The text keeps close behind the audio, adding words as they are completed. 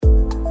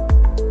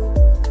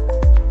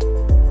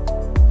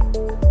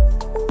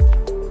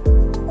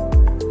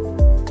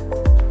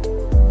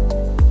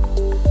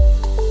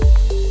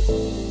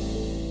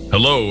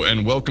Hello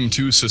and welcome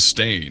to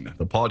Sustain,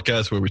 the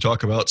podcast where we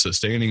talk about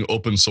sustaining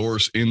open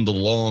source in the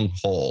long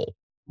haul.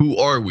 Who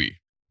are we?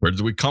 Where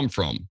did we come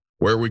from?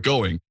 Where are we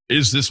going?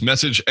 Is this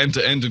message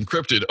end-to-end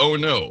encrypted? Oh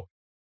no.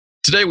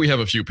 Today we have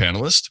a few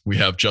panelists. We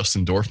have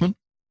Justin Dorfman.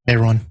 Hey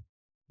everyone.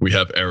 We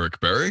have Eric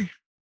Berry.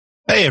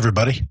 Hey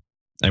everybody.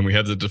 And we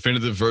have the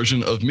definitive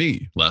version of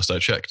me, last I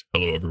checked.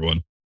 Hello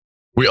everyone.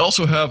 We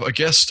also have a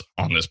guest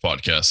on this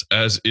podcast,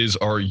 as is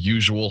our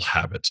usual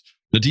habit,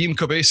 Nadim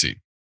Kobesi.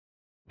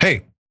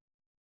 Hey.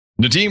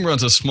 Nadim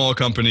runs a small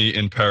company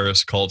in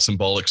Paris called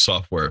Symbolic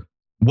Software.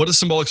 What does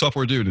Symbolic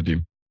Software do,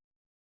 Nadim?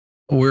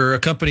 We're a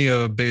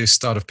company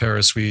based out of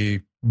Paris.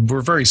 We're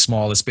very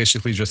small. It's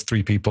basically just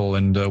 3 people,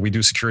 and we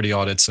do security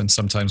audits, and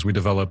sometimes we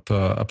develop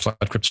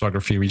applied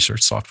cryptography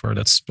research software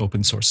that's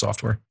open source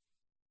software.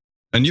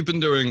 And you've been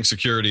doing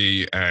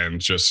security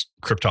and just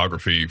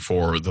cryptography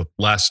for the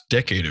last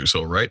decade or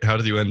so, right? How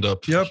did you end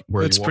up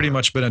where it's pretty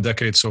much been a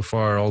decade so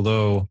far,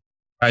 although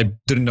I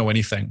didn't know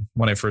anything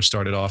when I first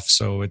started off.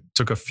 So it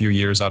took a few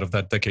years out of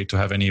that decade to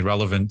have any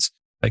relevant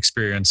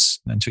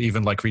experience and to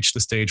even reach the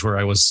stage where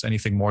I was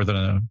anything more than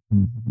an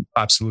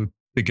absolute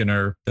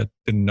beginner that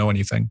didn't know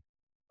anything.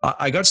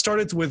 I got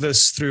started with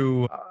this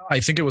through, I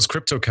think it was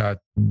CryptoCat,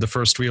 the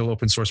first real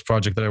open source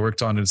project that I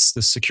worked on. It's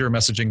this secure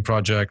messaging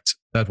project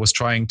that was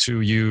trying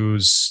to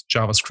use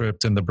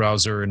JavaScript in the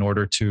browser in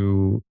order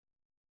to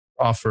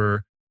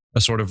offer a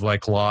sort of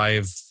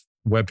live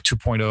Web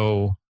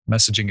 2.0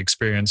 messaging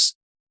experience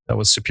that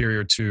was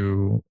superior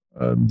to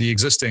the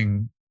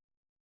existing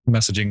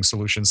messaging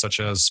solutions such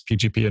as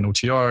PGP and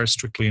OTR,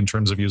 strictly in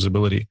terms of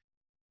usability.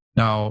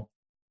 Now,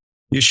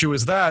 the issue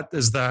is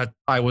that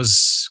I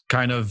was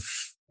kind of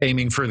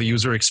aiming for the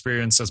user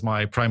experience as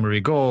my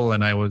primary goal,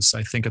 and I was,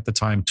 I think at the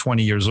time,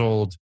 20 years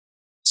old.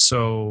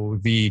 So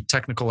the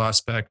technical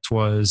aspect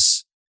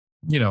was,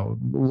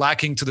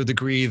 lacking to the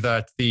degree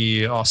that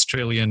the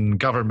Australian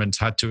government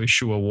had to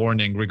issue a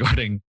warning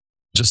regarding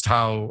just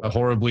how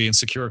horribly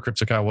insecure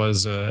CryptoCat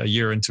was a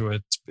year into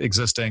it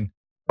existing.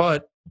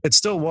 But it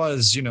still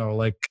was,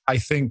 I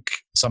think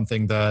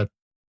something that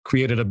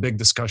created a big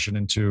discussion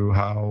into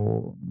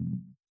how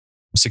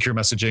secure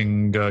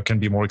messaging can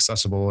be more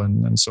accessible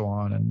and so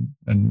on,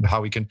 and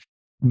how we can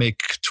make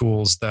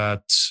tools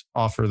that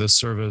offer this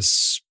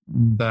service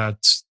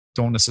that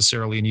don't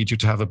necessarily need you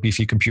to have a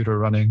beefy computer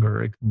running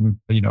or,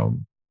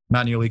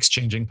 manually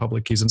exchanging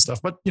public keys and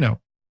stuff. But,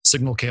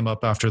 Signal came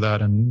up after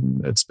that,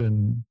 and it's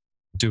been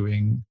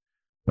doing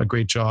a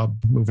great job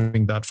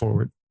moving that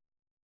forward.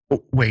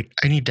 Oh, wait,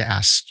 I need to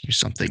ask you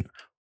something.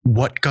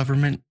 What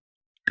government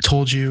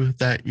told you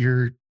that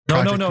your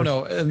No.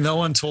 No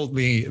one told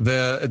me.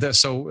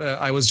 So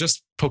I was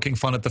just poking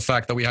fun at the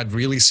fact that we had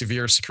really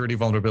severe security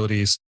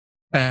vulnerabilities.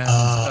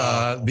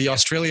 And the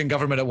Australian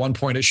government at one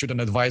point issued an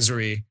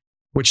advisory,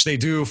 which they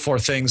do for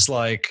things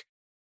like,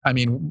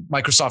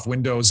 Microsoft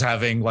Windows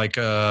having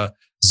a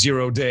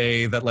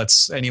 0-day that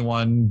lets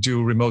anyone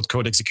do remote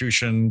code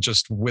execution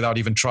just without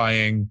even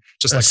trying,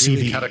 just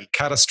really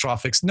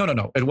catastrophic.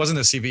 No. It wasn't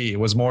a CV. It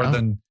was more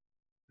than,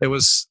 it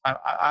was,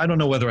 I don't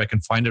know whether I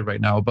can find it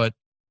right now, but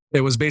it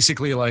was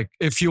basically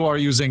if you are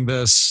using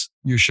this,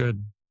 you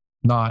should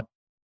not.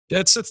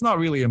 It's not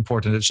really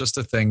important. It's just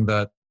a thing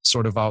that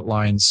sort of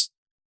outlines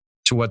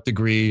to what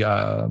degree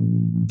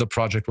the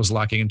project was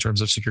lacking in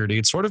terms of security.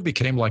 It sort of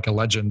became like a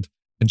legend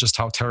in just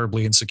how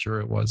terribly insecure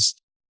it was.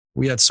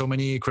 We had so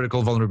many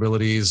critical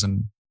vulnerabilities.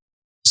 And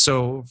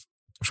so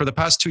for the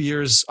past 2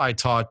 years, I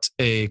taught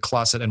a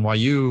class at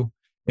NYU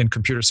in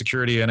computer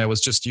security, and I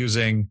was just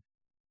using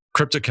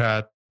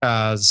CryptoCat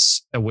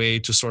as a way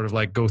to sort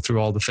of go through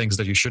all the things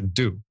that you shouldn't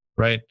do,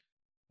 right?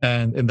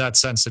 And in that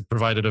sense, it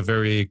provided a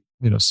very,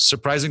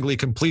 surprisingly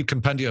complete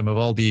compendium of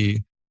all the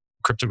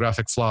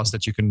cryptographic flaws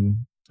that you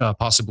can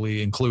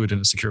possibly include in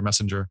a secure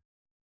messenger,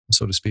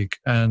 so to speak.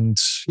 And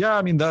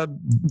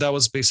that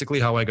was basically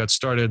how I got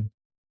started.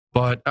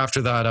 But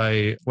after that,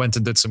 I went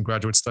and did some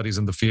graduate studies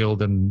in the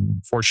field,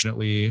 and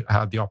fortunately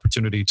had the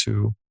opportunity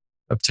to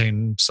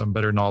obtain some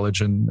better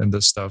knowledge in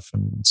this stuff.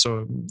 And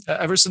so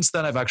ever since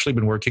then, I've actually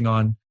been working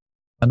on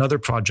another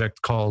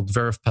project called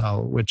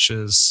VerifPal, which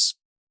is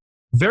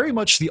very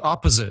much the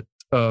opposite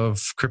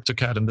of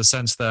CryptoCat in the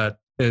sense that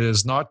it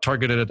is not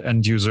targeted at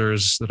end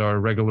users that are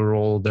regular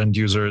old end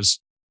users.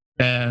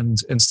 And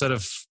instead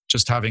of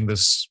just having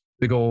this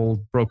big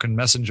old broken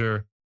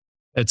messenger,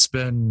 it's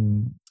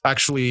been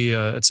actually,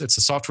 it's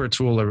a software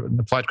tool, an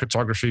applied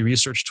cryptography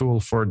research tool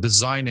for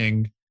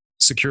designing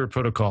secure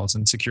protocols.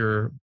 And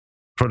secure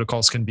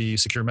protocols can be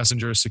secure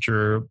messengers,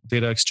 secure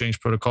data exchange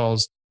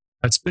protocols.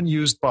 It's been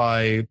used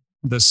by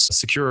this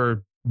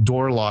secure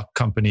door lock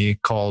company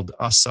called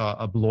Assa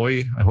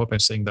Abloy. I hope I'm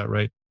saying that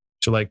right.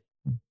 To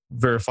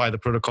verify the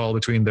protocol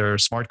between their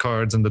smart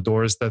cards and the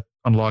doors that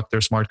unlock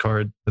their smart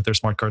card, that their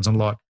smart cards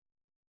unlock.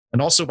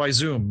 And also by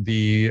Zoom,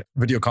 the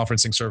video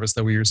conferencing service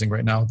that we're using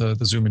right now. The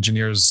Zoom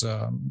engineers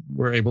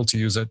were able to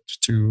use it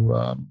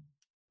to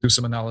do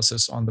some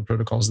analysis on the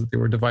protocols that they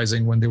were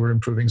devising when they were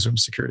improving Zoom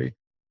security.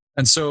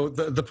 And so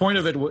the point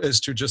of it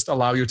is to just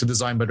allow you to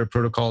design better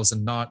protocols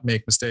and not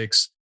make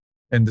mistakes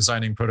in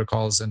designing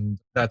protocols, and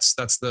that's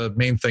the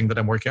main thing that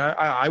I'm working.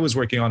 I was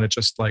working on it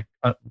just like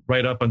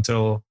right up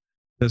until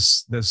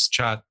this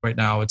chat right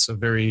now. It's a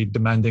very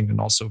demanding and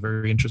also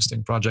very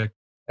interesting project.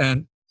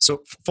 And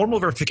so formal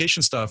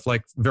verification stuff,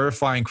 like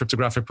verifying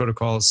cryptographic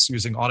protocols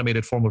using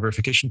automated formal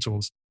verification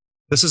tools,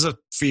 this is a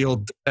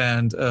field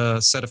and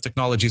a set of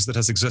technologies that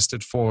has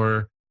existed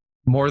for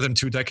more than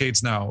 2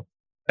 decades now.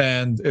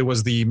 And it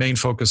was the main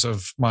focus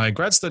of my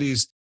grad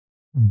studies.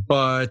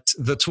 But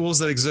the tools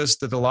that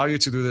exist that allow you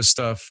to do this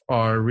stuff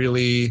are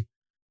really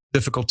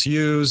difficult to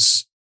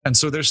use. And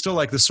so there's still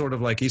like this sort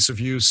of like ease of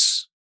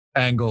use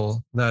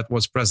angle that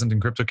was present in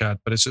CryptoCat.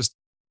 But it's just,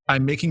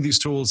 I'm making these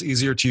tools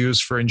easier to use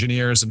for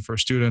engineers and for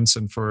students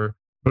and for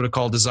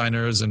protocol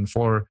designers and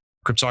for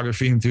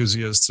cryptography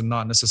enthusiasts, and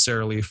not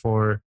necessarily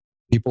for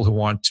people who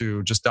want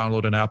to just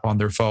download an app on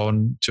their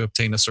phone to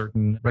obtain a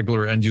certain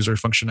regular end user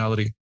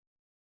functionality.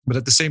 But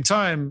at the same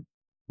time,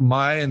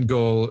 my end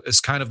goal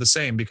is kind of the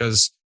same,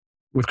 because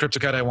with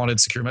CryptoCat, I wanted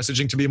secure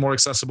messaging to be more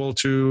accessible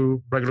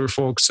to regular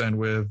folks. And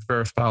with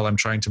VerifPal, I'm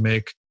trying to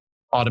make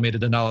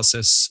automated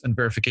analysis and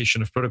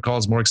verification of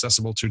protocols more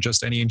accessible to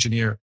just any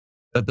engineer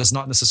that does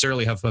not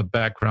necessarily have a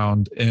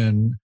background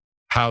in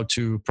how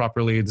to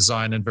properly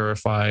design and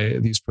verify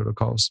these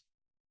protocols.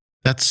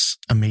 That's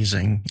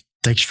amazing.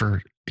 Thanks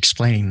for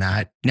explaining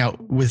that. Now,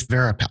 with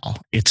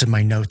VerifPal, it's in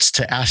my notes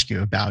to ask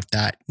you about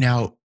that.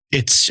 Now,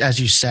 it's, as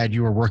you said,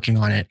 you were working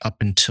on it up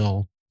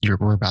until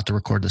we're about to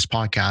record this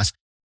podcast.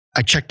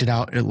 I checked it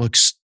out. It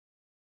looks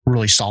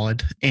really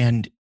solid.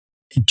 And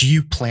do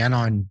you plan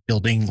on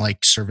building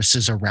like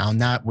services around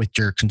that with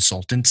your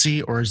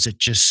consultancy, or is it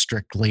just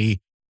strictly,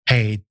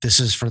 hey, this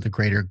is for the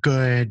greater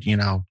good,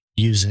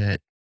 use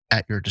it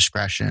at your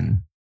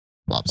discretion,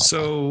 blah, blah,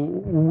 so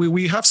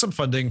we have some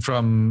funding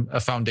from a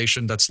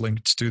foundation that's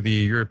linked to the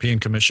European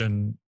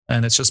Commission,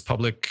 and it's just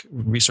public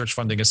research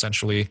funding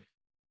essentially.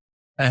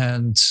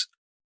 And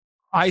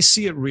I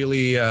see it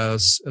really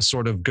as a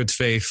sort of good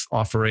faith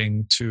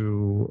offering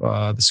to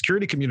the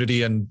security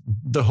community. And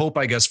the hope,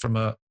 I guess, from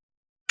a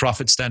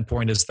profit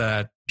standpoint is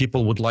that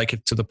people would like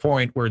it to the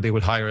point where they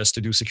would hire us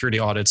to do security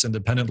audits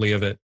independently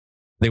of it.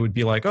 They would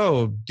be like,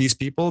 oh, these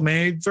people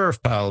made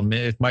VerifPal.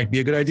 It might be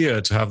a good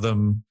idea to have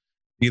them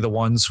be the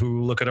ones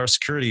who look at our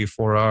security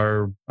for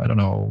our, I don't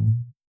know,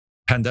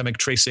 pandemic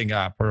tracing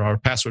app or our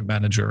password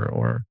manager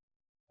or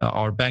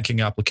our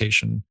banking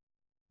application.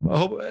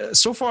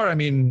 So far, I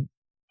mean,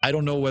 I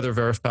don't know whether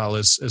VerifPal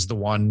is the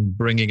one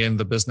bringing in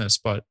the business,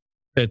 but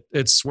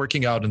it's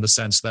working out in the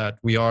sense that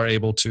we are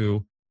able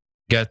to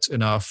get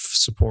enough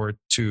support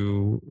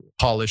to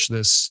polish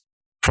this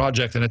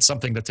project. And it's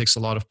something that takes a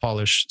lot of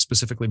polish,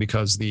 specifically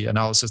because the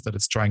analysis that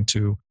it's trying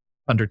to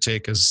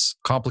undertake is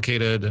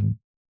complicated. And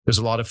there's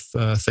a lot of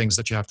things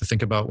that you have to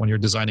think about when you're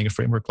designing a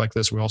framework like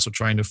this. We're also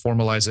trying to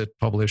formalize it,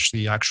 publish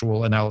the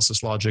actual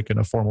analysis logic in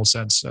a formal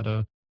sense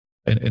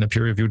in a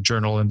peer-reviewed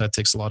journal, and that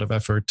takes a lot of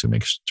effort to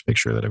make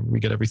sure that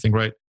we get everything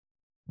right.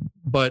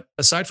 But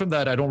aside from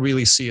that, I don't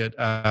really see it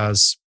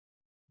as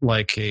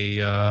like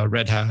a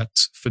Red Hat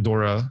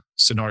Fedora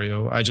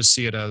scenario. I just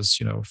see it as,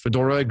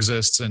 Fedora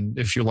exists, and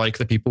if you like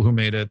the people who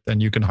made it,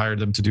 then you can hire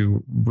them to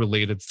do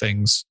related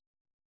things.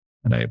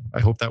 And I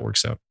hope that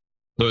works out.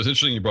 So it's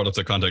interesting you brought up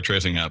the contact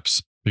tracing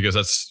apps, because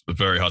that's a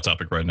very hot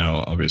topic right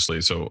now, obviously.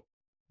 So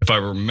if I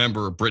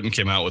remember, Britain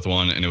came out with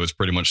one and it was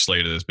pretty much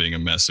slated as being a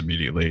mess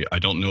immediately. I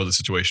don't know the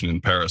situation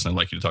in Paris, and I'd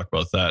like you to talk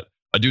about that.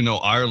 I do know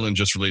Ireland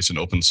just released an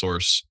open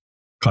source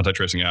contact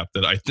tracing app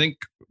that I think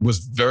was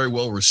very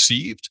well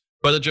received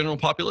by the general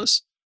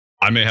populace.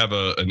 I may have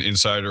an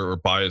insider or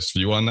biased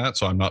view on that,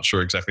 so I'm not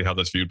sure exactly how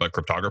that's viewed by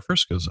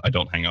cryptographers, because I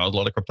don't hang out with a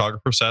lot of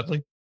cryptographers,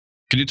 sadly.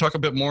 Can you talk a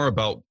bit more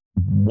about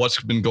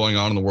what's been going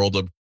on in the world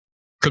of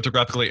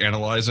cryptographically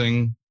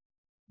analyzing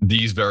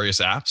these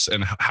various apps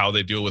and how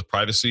they deal with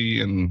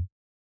privacy, and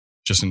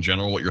just in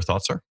general, what your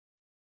thoughts are?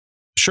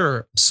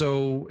 Sure.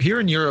 So here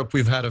in Europe,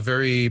 we've had a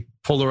very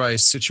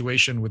polarized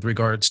situation with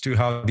regards to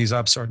how these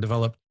apps are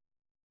developed.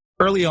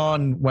 Early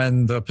on,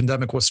 when the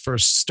pandemic was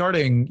first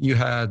starting, you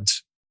had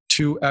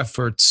 2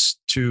 efforts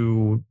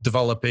to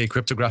develop a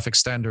cryptographic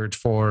standard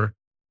for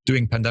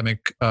doing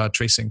pandemic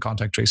tracing,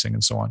 contact tracing,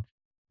 and so on.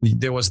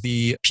 There was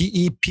the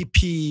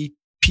PEPP-PT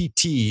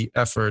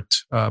effort,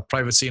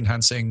 privacy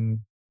enhancing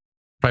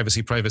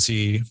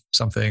privacy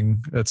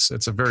something. It's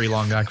a very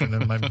long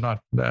acronym.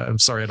 I'm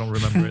sorry, I don't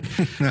remember it.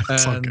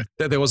 And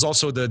okay. There was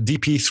also the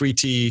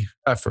DP3T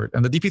effort.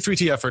 And the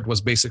DP3T effort was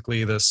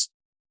basically this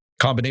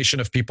combination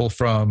of people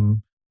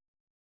from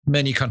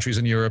many countries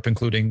in Europe,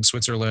 including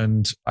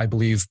Switzerland, I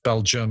believe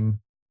Belgium,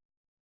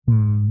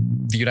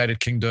 the United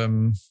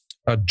Kingdom,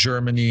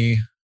 Germany.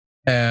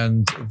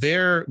 And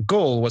their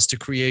goal was to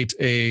create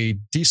a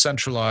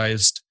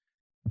decentralized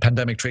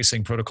pandemic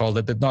tracing protocol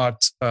that did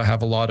not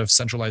have a lot of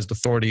centralized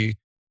authority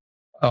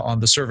on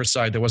the server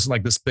side. There wasn't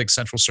like this big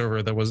central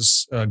server that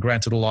was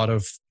granted a lot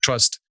of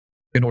trust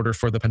in order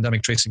for the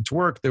pandemic tracing to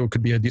work. There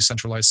could be a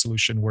decentralized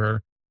solution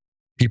where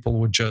people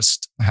would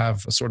just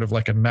have a sort of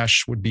like a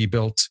mesh would be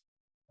built.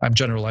 I'm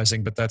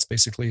generalizing, but that's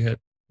basically it.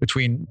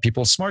 between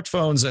people's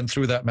smartphones. And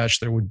through that mesh,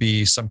 there would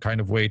be some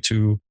kind of way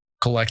to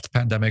collect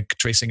pandemic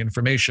tracing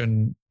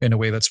information in a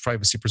way that's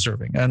privacy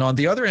preserving. And on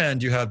the other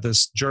hand, you had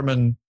this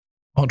German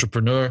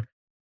entrepreneur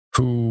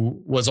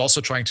who was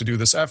also trying to do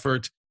this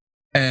effort.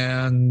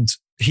 And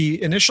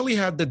he initially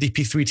had the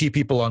DP3T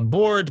people on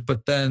board,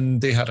 but then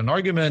they had an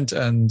argument.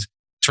 And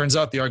turns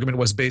out the argument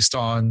was based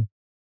on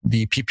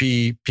the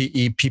PPPEPPT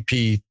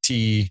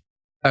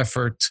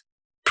effort,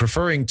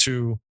 preferring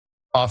to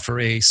offer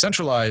a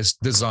centralized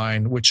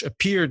design, which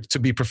appeared to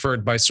be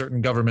preferred by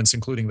certain governments,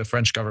 including the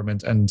French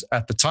government and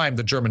at the time,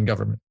 the German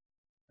government.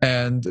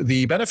 And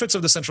the benefits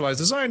of the centralized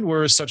design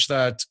were such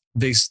that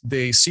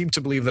they seemed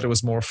to believe that it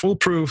was more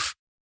foolproof,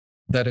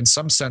 that in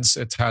some sense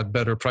it had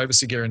better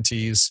privacy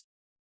guarantees,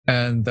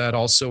 and that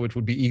also it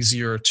would be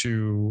easier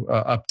to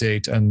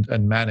update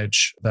and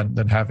manage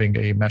than having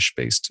a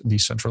mesh-based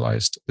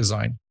decentralized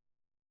design.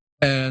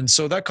 And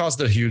so that caused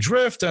a huge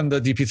rift, and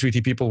the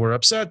DP3T people were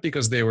upset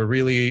because they were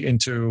really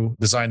into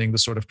designing the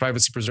sort of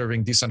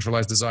privacy-preserving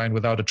decentralized design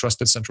without a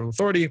trusted central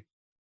authority.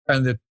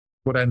 And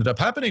what ended up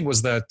happening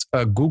was that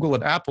Google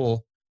and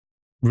Apple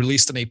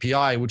released an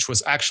API, which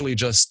was actually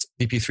just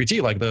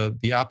DP3T, like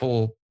the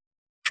Apple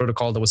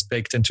protocol that was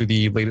baked into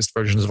the latest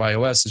versions of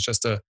iOS is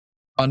just a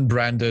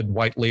unbranded,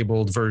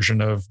 white-labeled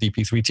version of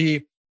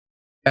DP3T.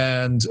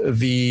 And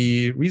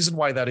the reason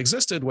why that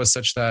existed was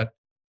such that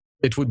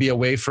it would be a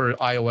way for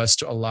iOS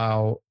to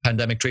allow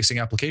pandemic tracing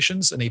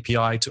applications, an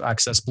API to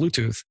access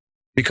Bluetooth,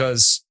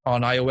 because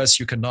on iOS,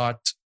 you cannot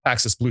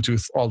access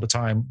Bluetooth all the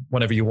time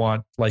whenever you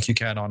want, like you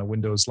can on a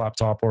Windows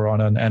laptop or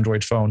on an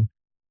Android phone,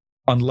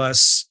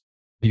 unless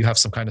you have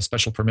some kind of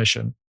special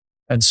permission.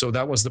 And so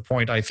that was the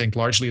point, I think,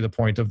 largely the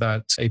point of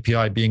that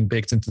API being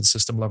baked into the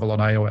system level on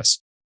iOS.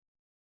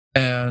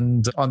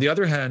 And on the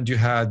other hand, you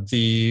had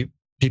the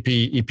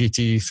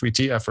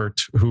PPEPT3T effort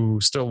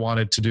who still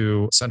wanted to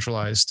do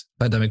centralized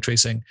pandemic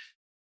tracing.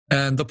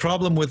 And the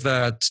problem with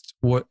that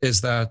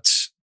is that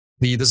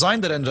the design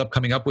that ended up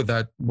coming up with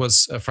that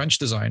was a French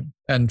design.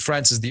 And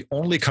France is the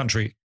only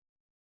country,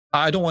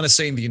 I don't want to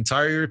say in the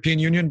entire European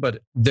Union,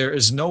 but there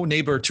is no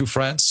neighbor to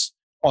France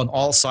on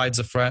all sides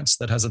of France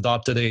that has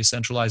adopted a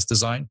centralized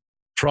design.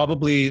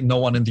 Probably no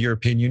one in the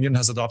European Union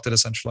has adopted a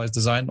centralized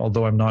design,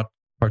 although I'm not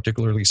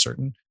particularly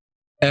certain.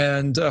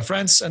 And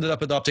France ended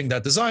up adopting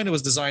that design. It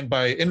was designed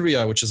by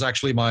INRIA, which is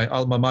actually my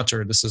alma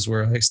mater. This is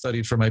where I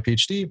studied for my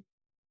PhD.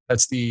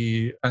 That's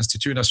the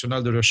Institut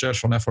National de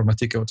Recherche en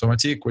Informatique et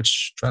Automatique,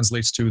 which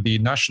translates to the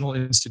National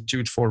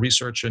Institute for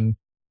Research in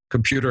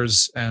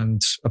Computers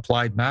and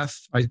Applied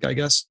Math, I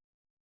guess.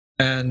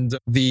 And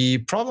the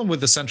problem with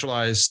the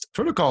centralized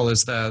protocol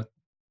is that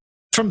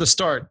from the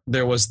start,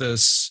 there was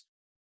this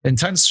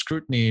intense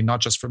scrutiny, not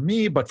just from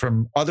me, but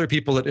from other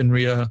people at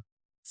INRIA,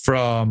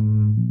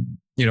 from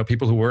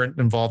people who weren't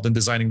involved in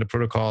designing the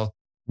protocol,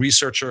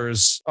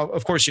 researchers.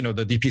 Of course, the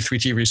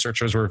DP3T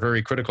researchers were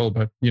very critical,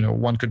 but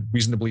one could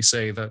reasonably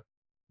say that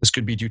this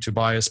could be due to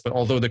bias. But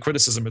although the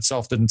criticism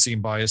itself didn't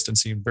seem biased and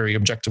seemed very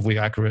objectively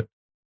accurate.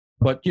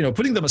 But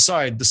putting them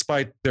aside,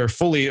 despite their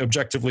fully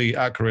objectively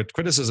accurate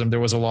criticism, there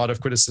was a lot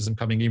of criticism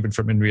coming even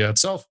from INRIA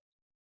itself.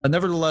 And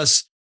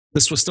nevertheless,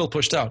 this was still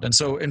pushed out. And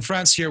so in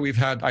France here, we've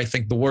had, I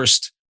think, the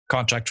worst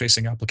contact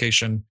tracing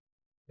application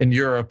in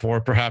Europe,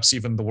 or perhaps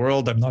even the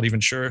world. I'm not even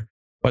sure,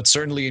 but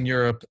certainly in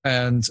Europe.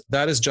 And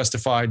that is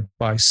justified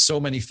by so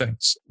many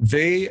things.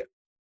 They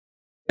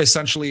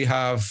essentially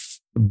have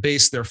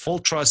based their full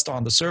trust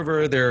on the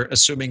server. They're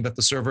assuming that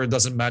the server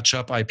doesn't match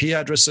up IP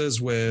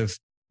addresses with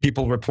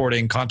people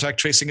reporting contact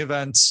tracing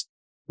events.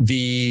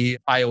 The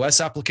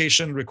iOS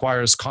application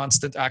requires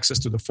constant access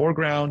to the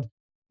foreground.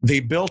 They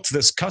built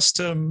this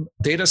custom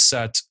data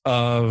set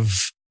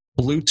of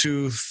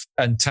Bluetooth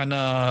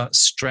antenna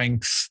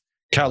strength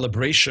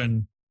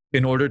calibration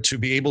in order to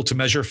be able to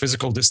measure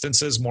physical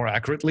distances more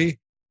accurately,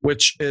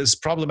 which is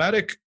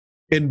problematic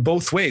in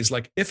both ways.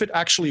 Like if it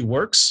actually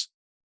works,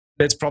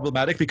 it's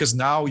problematic because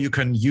now you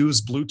can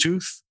use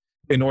Bluetooth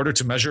in order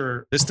to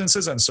measure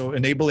distances. And so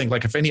enabling,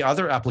 like if any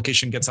other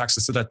application gets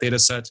access to that data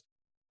set,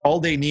 all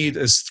they need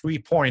is 3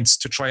 points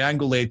to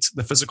triangulate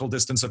the physical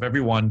distance of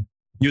everyone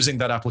using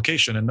that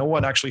application. And no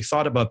one actually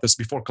thought about this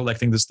before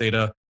collecting this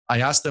data.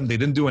 I asked them, they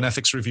didn't do an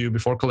ethics review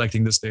before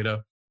collecting this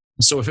data.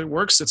 So if it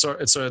works,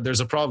 there's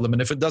a problem.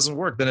 And if it doesn't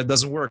work, then it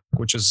doesn't work,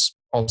 which is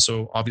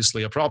also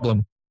obviously a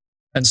problem.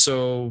 And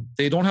so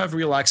they don't have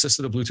real access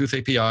to the Bluetooth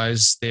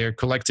APIs. They're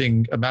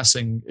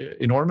amassing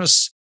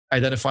enormous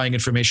identifying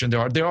information.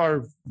 There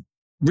are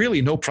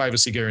really no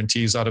privacy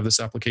guarantees out of this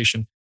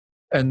application.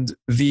 And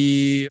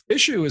the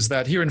issue is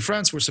that here in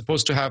France, we're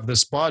supposed to have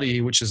this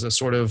body, which is a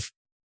sort of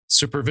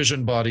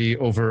supervision body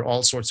over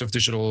all sorts of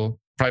digital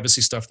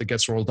privacy stuff that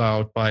gets rolled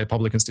out by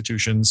public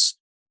institutions.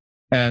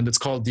 And it's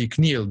called the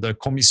CNIL, the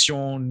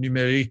Commission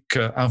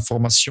Numérique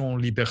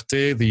Information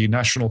Liberté, the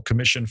National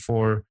Commission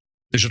for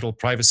Digital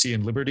Privacy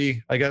and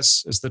Liberty, I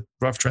guess, is the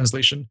rough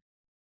translation.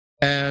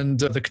 And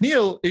the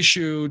CNIL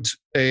issued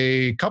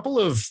a couple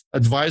of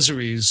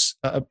advisories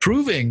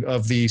approving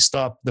of the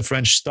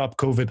French Stop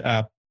COVID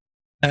app.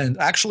 And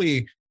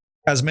actually,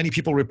 as many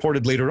people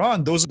reported later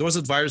on, those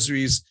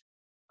advisories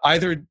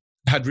either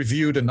had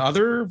reviewed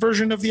another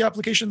version of the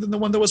application than the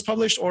one that was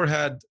published, or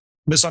had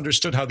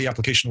misunderstood how the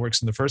application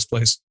works in the first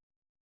place.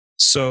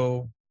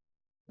 So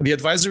the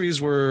advisories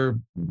were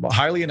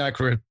highly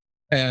inaccurate,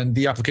 and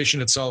the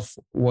application itself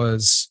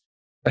was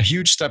a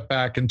huge step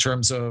back in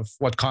terms of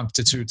what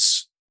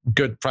constitutes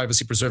good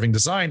privacy-preserving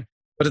design.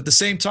 But at the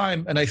same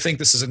time, and I think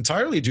this is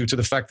entirely due to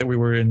the fact that we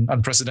were in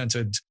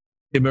unprecedented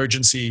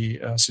emergency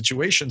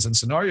situations and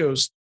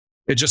scenarios,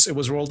 it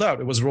was rolled out.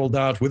 It was rolled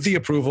out with the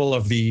approval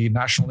of the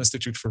National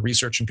Institute for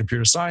Research in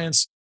Computer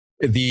Science.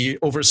 The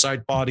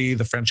oversight body,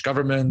 the French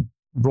government,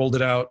 rolled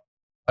it out.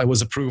 It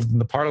was approved in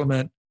the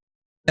parliament.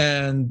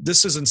 And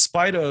this is in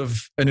spite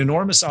of an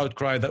enormous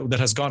outcry that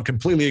has gone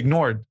completely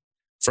ignored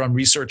from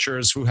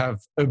researchers who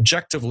have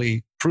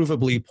objectively,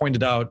 provably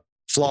pointed out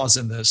flaws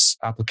in this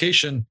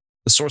application.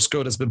 The source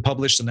code has been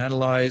published and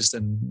analyzed,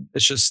 and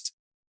this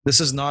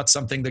is not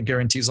something that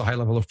guarantees a high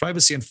level of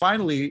privacy. And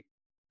finally,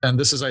 and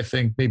this is, I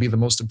think, maybe the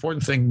most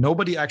important thing,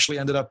 nobody actually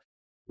ended up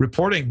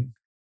reporting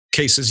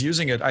cases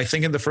using it. I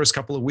think in the first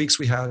couple of weeks,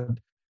 we had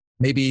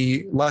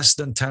maybe less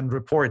than 10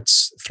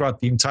 reports throughout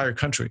the entire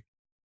country.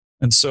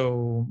 And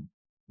so,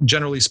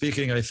 generally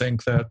speaking, I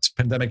think that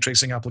pandemic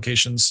tracing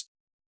applications,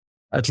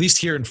 at least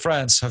here in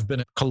France, have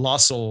been a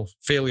colossal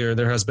failure.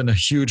 There has been a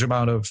huge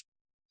amount of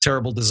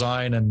terrible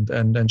design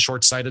and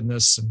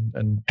short-sightedness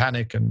and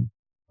panic, and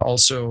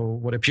also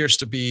what appears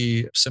to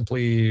be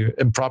simply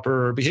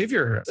improper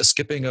behavior, a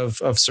skipping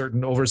of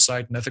certain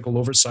oversight and ethical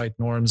oversight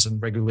norms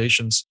and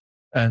regulations.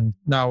 And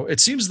now it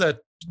seems that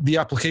the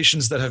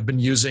applications that have been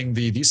using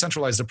the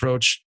decentralized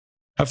approach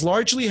have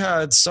largely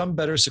had some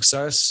better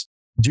success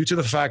due to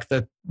the fact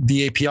that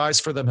the APIs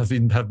for them have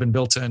been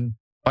built in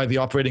by the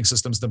operating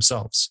systems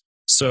themselves.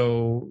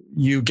 So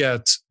you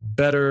get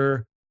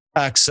better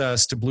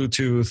access to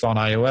Bluetooth on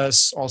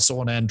iOS, also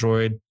on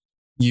Android.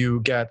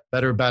 You get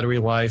better battery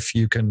life.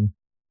 You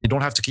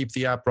don't have to keep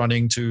the app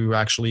running to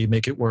actually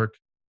make it work.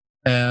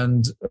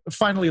 And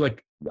finally,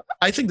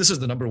 I think this is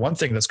the number one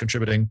thing that's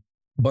contributing.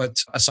 But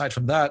aside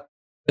from that,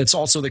 it's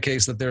also the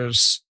case that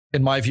there's,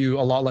 in my view,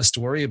 a lot less to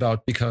worry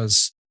about,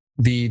 because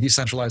the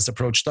decentralized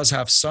approach does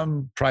have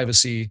some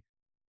privacy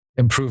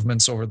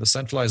improvements over the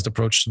centralized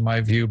approach, in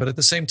my view. But at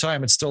the same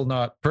time, it's still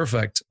not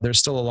perfect. There's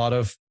still a lot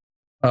of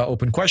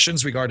open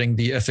questions regarding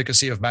the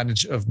efficacy of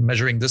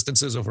measuring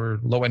distances over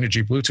low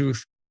energy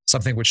Bluetooth,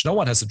 something which no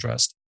one has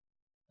addressed.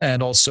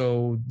 And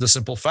also the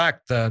simple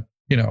fact that,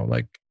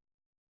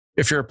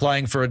 if you're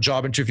applying for a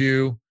job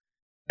interview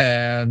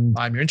and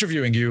I'm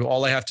interviewing you,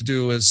 all I have to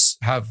do is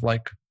have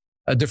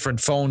a different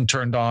phone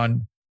turned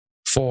on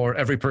for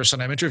every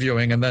person I'm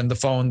interviewing. And then the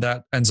phone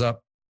that ends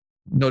up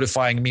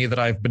notifying me that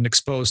I've been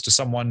exposed to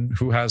someone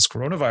who has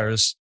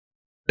coronavirus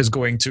is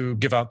going to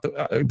give out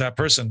that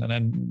person.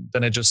 And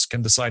then it just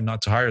can decide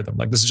not to hire them.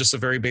 This is just a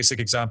very basic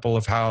example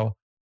of how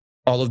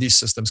all of these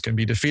systems can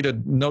be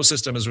defeated. No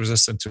system is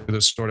resistant to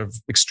this sort of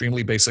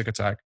extremely basic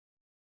attack.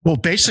 Well,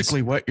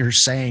 basically what you're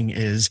saying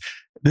is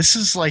this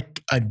is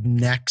like a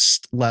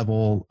next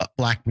level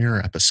Black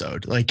Mirror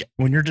episode.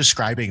 When you're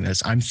describing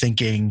this, I'm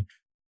thinking,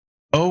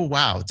 oh,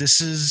 wow,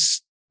 this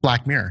is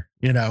Black Mirror.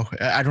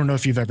 I don't know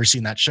if you've ever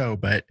seen that show,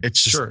 but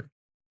it's just... Sure.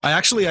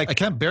 I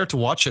can't bear to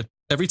watch it.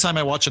 Every time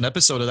I watch an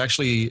episode, it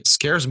actually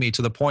scares me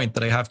to the point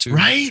that I have to...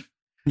 Right?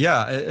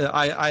 Yeah,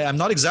 I'm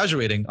not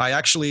exaggerating. I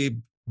actually...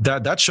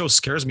 That show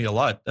scares me a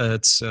lot.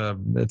 It's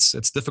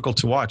difficult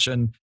to watch.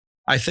 And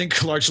I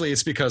think largely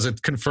it's because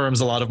it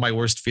confirms a lot of my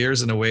worst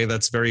fears in a way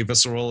that's very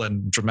visceral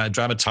and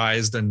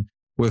dramatized, and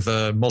with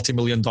a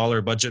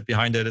multi-million-dollar budget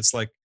behind it. It's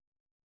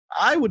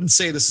I wouldn't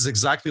say this is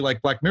exactly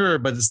like Black Mirror,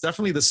 but it's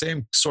definitely the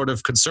same sort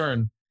of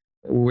concern.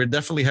 We're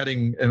definitely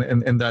heading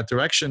in that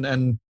direction.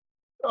 And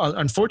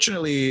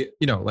unfortunately,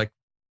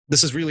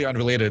 this is really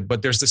unrelated,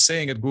 but there's this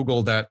saying at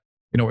Google that,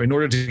 in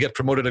order to get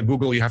promoted at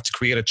Google, you have to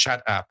create a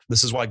chat app.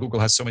 This is why Google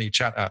has so many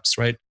chat apps,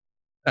 right?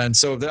 And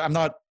so I'm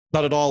not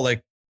at all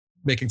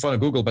making fun of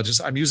Google, but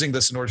just I'm using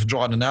this in order to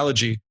draw an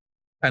analogy.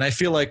 And I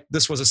feel like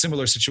this was a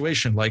similar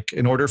situation.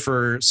 In order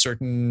for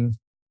certain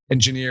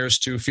engineers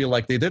to feel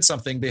like they did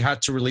something, they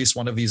had to release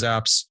one of these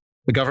apps.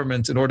 The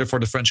government, in order for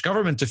the French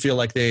government to feel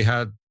like they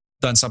had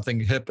done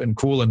something hip and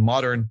cool and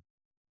modern,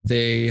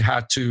 they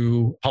had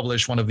to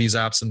publish one of these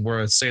apps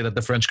and say that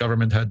the French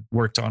government had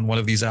worked on one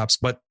of these apps.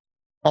 But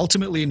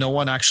ultimately, no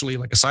one actually,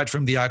 aside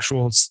from the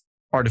actual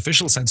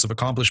artificial sense of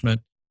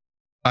accomplishment,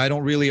 I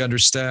don't really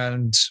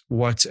understand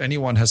what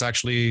anyone has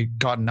actually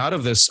gotten out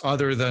of this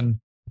other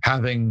than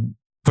having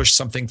pushed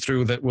something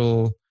through that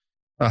will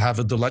have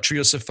a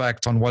deleterious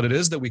effect on what it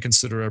is that we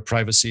consider a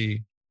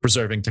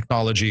privacy-preserving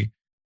technology.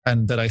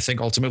 And that I think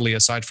ultimately,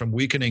 aside from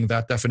weakening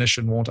that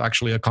definition, won't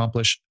actually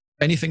accomplish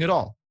anything at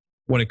all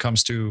when it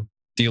comes to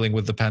dealing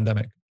with the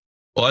pandemic.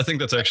 Well, I think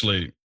that's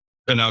actually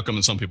an outcome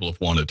that some people have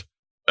wanted.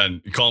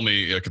 And call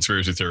me a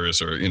conspiracy theorist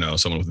or,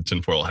 someone with a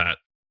tinfoil hat.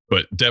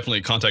 But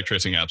definitely contact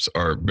tracing apps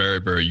are very,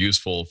 very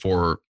useful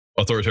for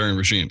authoritarian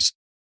regimes,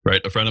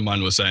 right? A friend of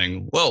mine was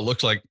saying, well, it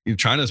looks like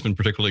China's been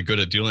particularly good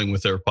at dealing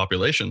with their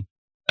population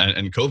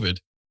and COVID.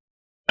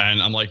 And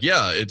I'm like,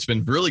 yeah, it's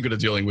been really good at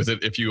dealing with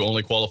it if you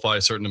only qualify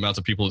a certain amount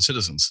of people as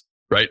citizens,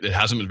 right? It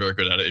hasn't been very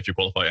good at it if you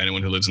qualify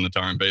anyone who lives in the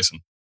Tarim Basin,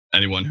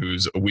 anyone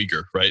who's a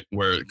Uyghur, right?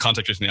 Where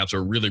contact tracing apps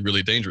are really,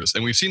 really dangerous.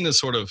 And we've seen this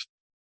sort of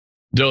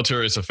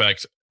deleterious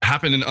effect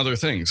happen in other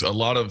things. A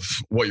lot of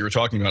what you were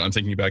talking about, I'm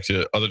thinking back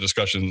to other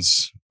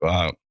discussions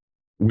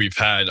we've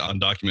had on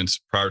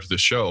documents prior to this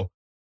show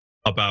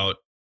about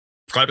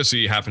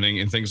privacy happening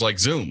in things like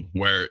Zoom,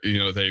 where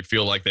they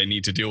feel like they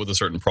need to deal with a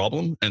certain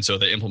problem, and so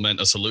they implement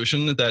a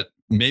solution that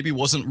maybe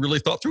wasn't really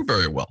thought through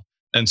very well.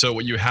 And so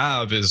what you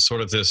have is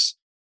sort of this,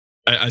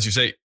 as you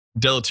say,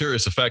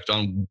 deleterious effect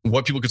on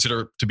what people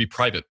consider to be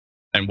private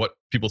and what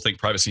people think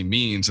privacy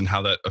means, and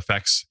how that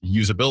affects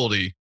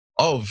usability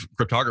of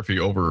cryptography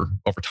over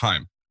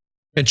time.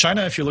 In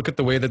China, if you look at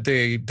the way that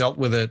they dealt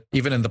with it,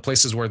 even in the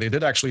places where they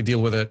did actually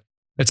deal with it,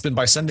 it's been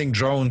by sending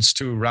drones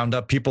to round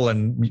up people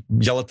and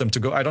yell at them to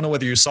go. I don't know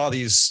whether you saw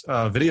these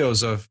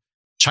videos of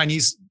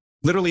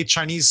literally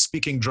Chinese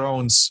speaking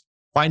drones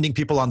finding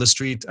people on the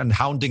street and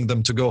hounding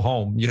them to go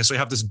home. So you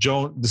have this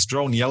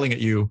drone yelling at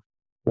you.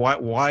 Why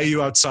are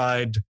you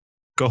outside?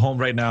 Go home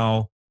right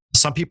now.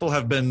 Some people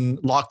have been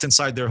locked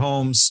inside their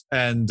homes,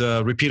 and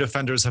repeat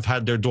offenders have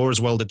had their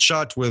doors welded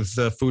shut with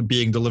food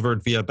being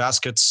delivered via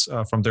baskets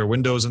from their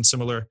windows and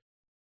similar.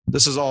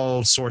 This is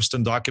all sourced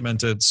and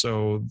documented.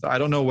 So I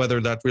don't know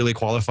whether that really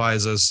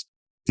qualifies as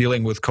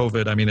dealing with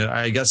COVID. I mean,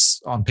 I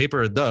guess on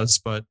paper it does,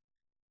 but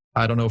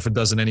I don't know if it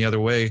does in any other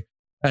way.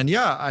 And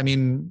yeah, I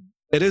mean,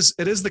 it is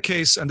the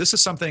case. And this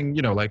is something,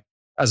 like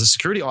as a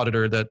security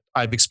auditor that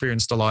I've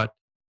experienced a lot.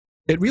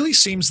 It really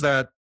seems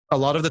that a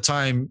lot of the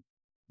time,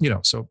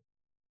 so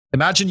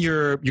imagine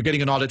you're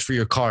getting an audit for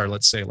your car.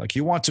 Let's say, like,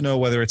 you want to know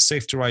whether it's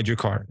safe to ride your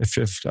car.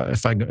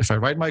 If I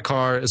ride my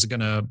car, is it going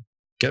to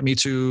get me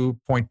to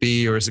point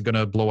B, or is it going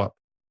to blow up?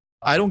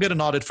 I don't get an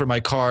audit for my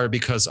car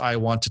because I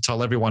want to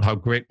tell everyone how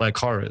great my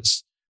car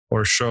is,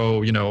 or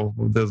show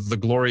the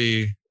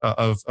glory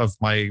of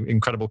my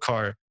incredible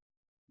car.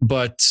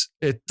 But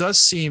it does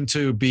seem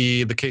to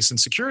be the case in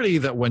security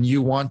that when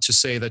you want to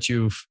say that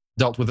you've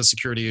dealt with a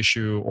security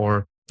issue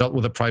or dealt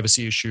with a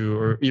privacy issue,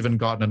 or even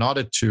gotten an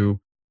audit to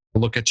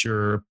look at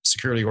your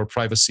security or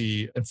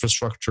privacy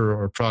infrastructure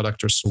or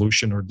product or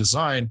solution or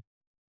design,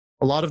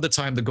 a lot of the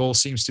time the goal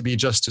seems to be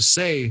just to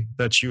say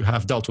that you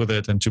have dealt with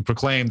it and to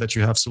proclaim that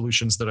you have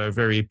solutions that are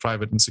very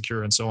private and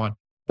secure and so on,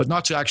 but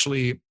not to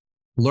actually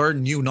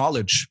learn new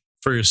knowledge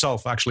for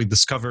yourself, actually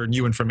discover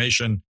new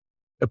information,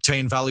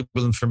 obtain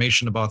valuable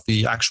information about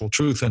the actual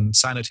truth and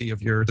sanity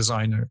of your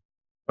design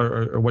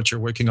or what you're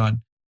working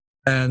on.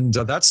 And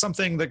that's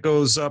something that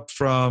goes up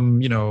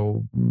from,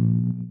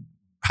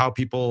 how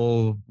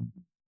people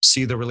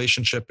see the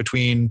relationship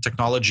between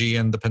technology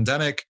and the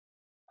pandemic,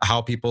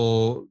 how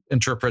people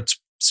interpret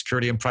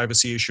security and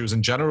privacy issues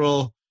in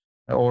general,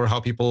 or how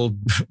people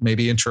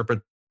maybe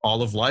interpret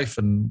all of life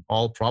and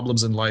all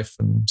problems in life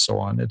and so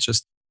on.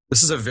 This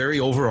is a very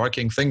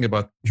overarching thing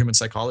about human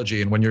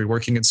psychology. And when you're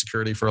working in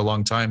security for a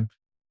long time,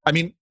 I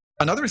mean,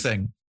 another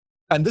thing,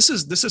 and this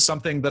is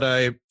something that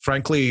I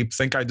frankly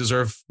think I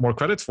deserve more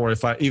credit for,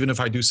 even if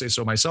I do say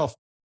so myself.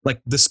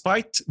 Like,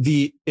 despite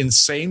the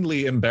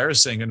insanely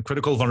embarrassing and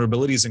critical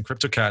vulnerabilities in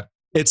CryptoCat,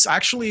 it's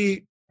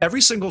actually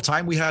every single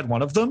time we had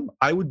one of them,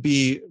 I would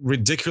be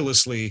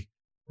ridiculously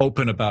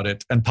open about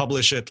it and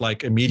publish it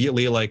like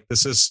immediately. Like,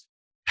 this is,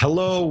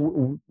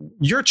 hello,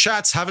 your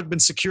chats haven't been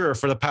secure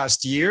for the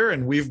past year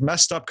and we've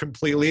messed up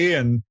completely.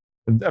 And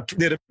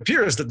it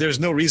appears that there's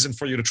no reason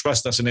for you to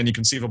trust us in any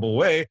conceivable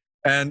way.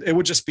 And it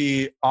would just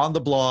be on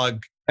the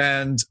blog.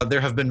 And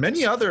there have been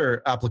many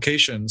other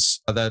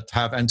applications that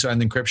have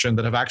end-to-end encryption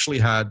that have actually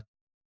had,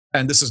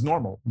 and this is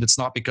normal. It's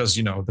not because,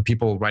 the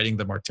people writing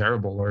them are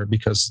terrible or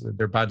because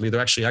they're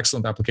actually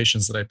excellent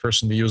applications that I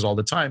personally use all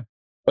the time.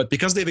 But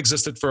because they've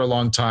existed for a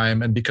long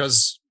time and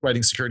because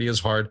writing security is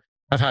hard,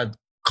 I've had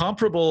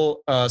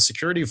comparable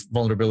security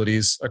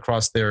vulnerabilities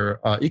across their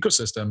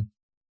ecosystem.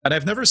 And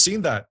I've never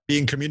seen that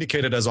being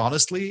communicated as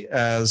honestly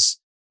as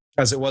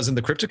it was in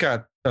the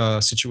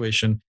CryptoCat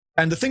situation.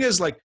 And the thing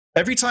is, like,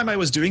 every time I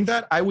was doing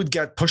that, I would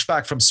get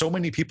pushback from so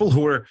many people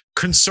who were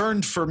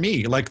concerned for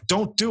me. Like,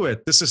 don't do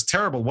it. This is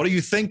terrible. What are you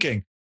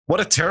thinking?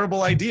 What a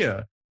terrible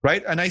idea,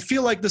 right? And I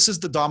feel like this is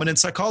the dominant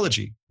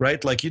psychology,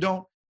 right? Like,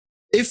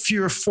 if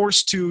you're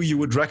forced to, you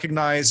would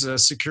recognize a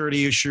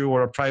security issue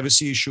or a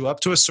privacy issue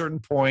up to a certain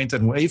point.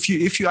 And if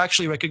you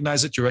actually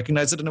recognize it, you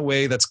recognize it in a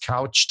way that's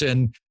couched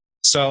in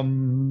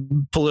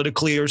some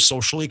politically or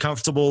socially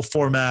comfortable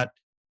format.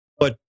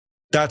 But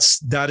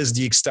that is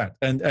the extent.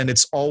 And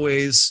it's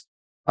always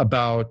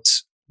about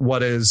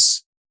what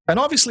is, and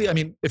obviously, I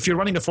mean, if you're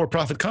running a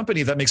for-profit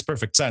company, that makes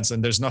perfect sense.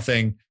 And there's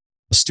nothing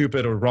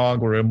stupid or wrong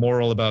or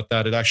immoral about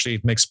that. It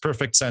actually makes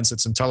perfect sense.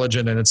 It's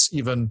intelligent and it's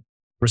even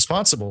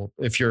responsible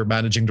if you're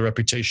managing the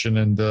reputation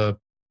and the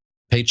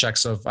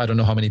paychecks of, I don't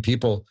know how many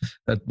people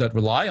that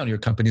rely on your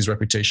company's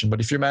reputation.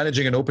 But if you're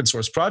managing an open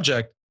source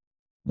project,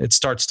 it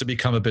starts to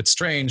become a bit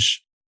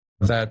strange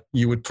that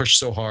you would push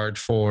so hard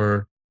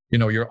for,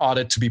 your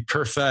audit to be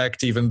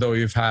perfect, even though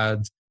you've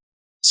had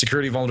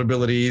security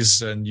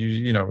vulnerabilities and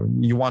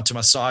you want to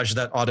massage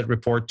that audit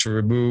report to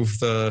remove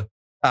the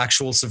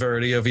actual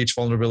severity of each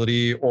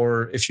vulnerability,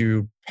 or if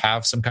you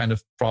have some kind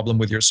of problem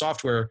with your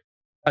software.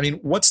 I mean,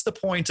 what's the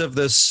point of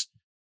this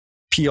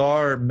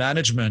PR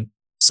management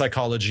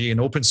psychology in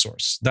open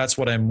source? That's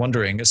what I'm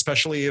wondering,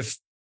 especially if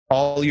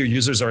all your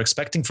users are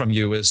expecting from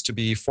you is to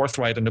be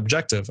forthright and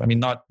objective. I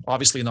mean,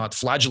 obviously not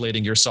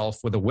flagellating yourself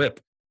with a whip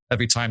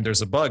every time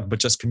there's a bug, but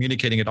just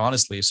communicating it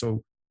honestly.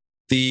 So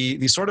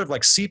the sort of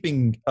like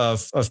seeping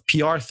of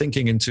PR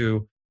thinking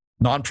into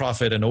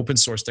nonprofit and open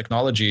source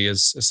technology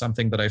is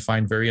something that I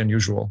find very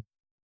unusual.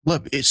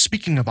 Look,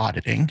 speaking of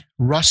auditing,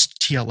 Rust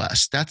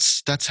TLS,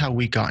 that's how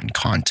we got in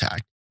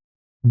contact.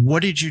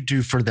 What did you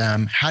do for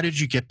them? How did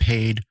you get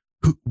paid?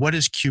 What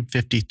is Cube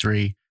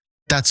 53?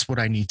 That's what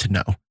I need to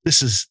know.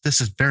 This is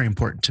very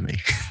important to me.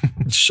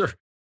 Sure.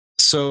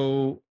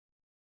 So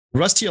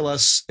Rust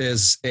TLS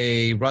is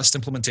a Rust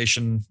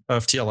implementation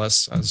of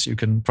TLS, as you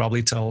can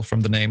probably tell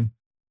from the name.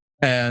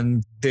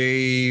 And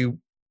they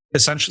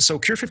essentially, so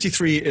Cure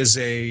 53 is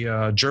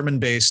a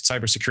German-based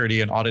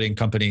cybersecurity and auditing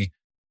company.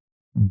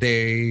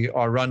 They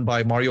are run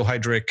by Mario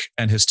Heidrich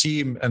and his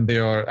team, and they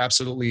are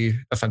absolutely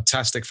a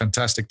fantastic,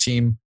 fantastic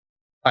team.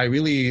 I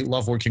really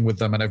love working with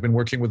them, and I've been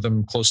working with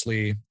them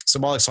closely.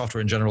 Symbolic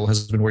Software in general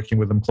has been working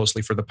with them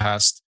closely for the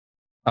past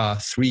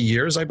 3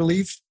 years, I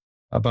believe,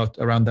 about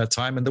around that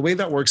time. And the way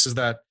that works is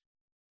that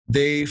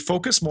they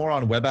focus more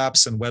on web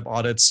apps and web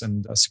audits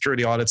and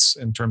security audits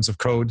in terms of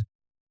code.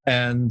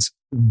 And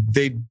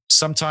they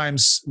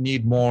sometimes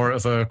need more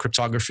of a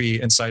cryptography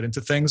insight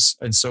into things.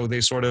 And so they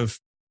sort of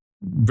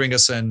bring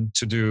us in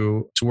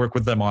to work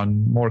with them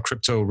on more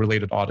crypto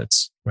related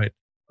audits, right?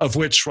 Of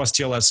which Rust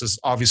TLS is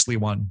obviously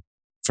one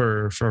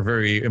for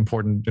very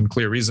important and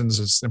clear reasons.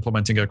 Is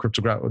implementing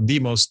the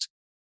most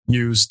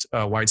used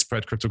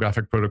widespread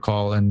cryptographic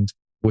protocol, and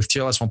with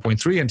TLS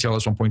 1.3 and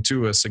TLS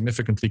 1.2, a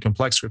significantly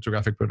complex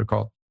cryptographic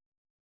protocol.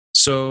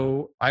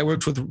 So I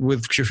worked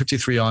with Cure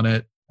 53 on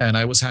it, and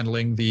I was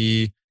handling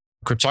the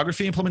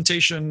cryptography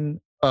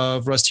implementation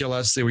of Rust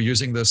TLS. They were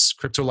using this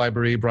crypto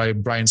library by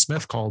Brian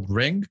Smith called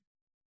Ring.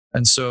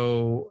 And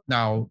so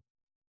now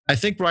I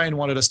think Brian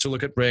wanted us to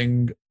look at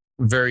Ring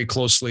very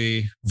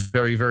closely,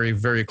 very, very,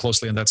 very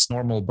closely, and that's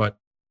normal. But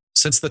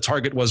since the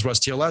target was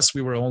Rust TLS,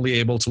 we were only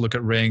able to look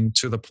at Ring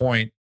to the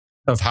point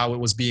of how it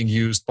was being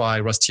used by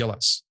Rust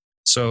TLS.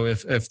 So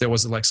if there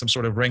was like some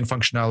sort of Ring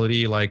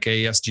functionality like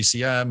AES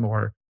GCM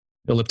or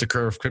elliptic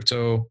curve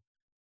crypto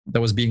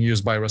that was being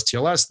used by Rust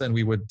TLS, then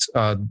we would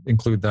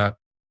include that.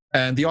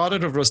 And the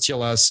audit of Rust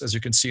TLS, as you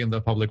can see in the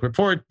public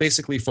report,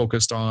 basically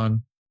focused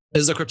on,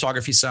 is the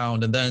cryptography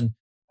sound? And then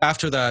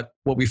after that,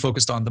 what we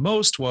focused on the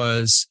most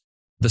was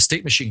the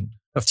state machine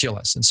of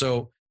TLS. And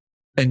so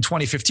in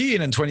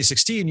 2015 and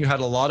 2016, you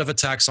had a lot of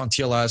attacks on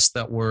TLS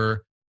that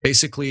were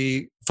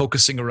basically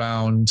focusing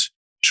around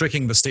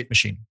tricking the state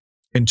machine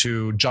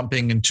into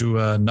jumping into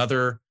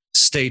another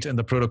state in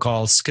the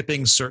protocol,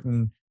 skipping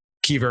certain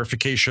key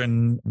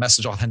verification,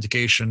 message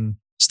authentication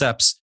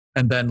steps,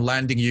 and then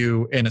landing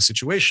you in a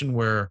situation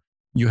where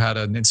you had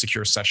an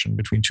insecure session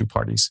between two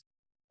parties.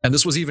 And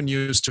this was even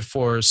used to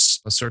force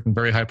a certain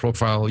very high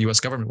profile US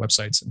government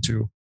websites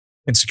into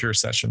insecure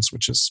sessions,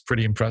 which is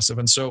pretty impressive.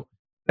 And so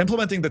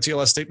implementing the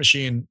TLS state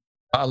machine,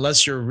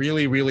 unless you're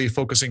really, really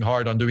focusing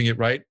hard on doing it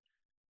right,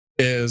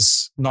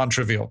 is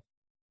non-trivial,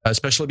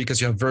 especially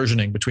because you have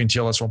versioning between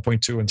TLS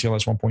 1.2 and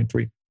TLS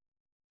 1.3,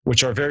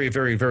 which are very,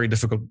 very, very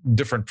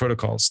different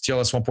protocols.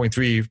 TLS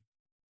 1.3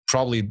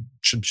 probably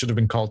should have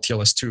been called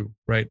TLS 2,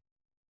 right?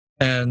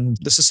 And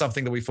this is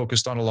something that we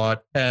focused on a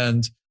lot.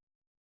 And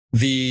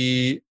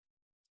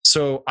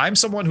so I'm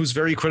someone who's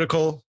very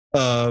critical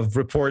of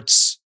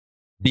reports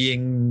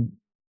being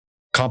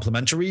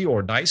complimentary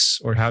or nice,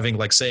 or having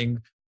like saying,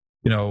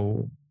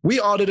 we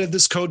audited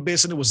this code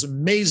base and it was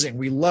amazing.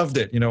 We loved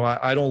it.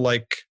 I don't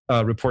like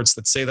reports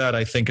that say that.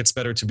 I think it's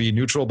better to be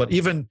neutral. But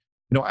even,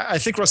 I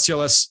think Rust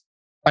TLS,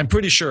 I'm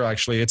pretty sure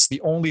actually it's the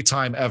only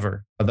time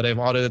ever that I've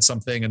audited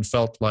something and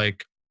felt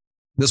like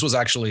this was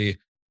actually,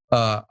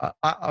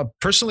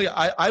 personally,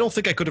 I don't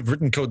think I could have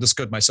written code this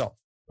good myself,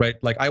 right?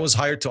 Like I was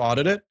hired to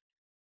audit it.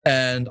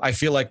 And I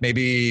feel like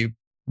maybe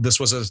this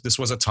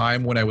was a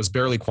time when I was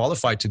barely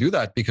qualified to do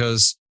that,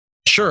 because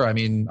sure, I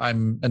mean,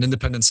 I'm an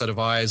independent set of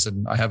eyes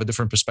and I have a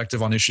different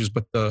perspective on issues,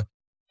 but the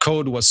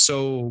code was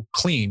so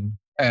clean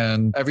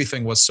and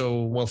everything was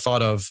so well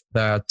thought of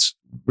that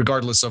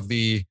regardless of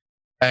the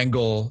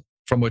angle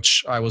from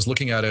which I was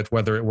looking at it,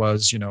 whether it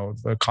was,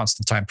 the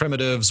constant time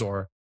primitives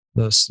or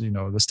the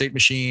state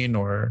machine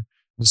or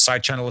the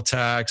side channel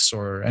attacks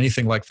or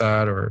anything like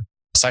that, or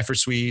Cypher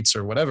suites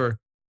or whatever,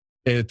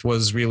 it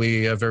was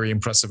really a very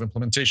impressive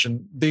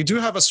implementation. They do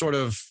have a sort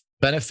of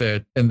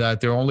benefit in that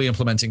they're only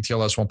implementing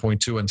TLS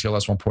 1.2 and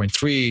TLS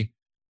 1.3,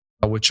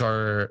 which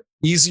are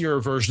easier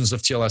versions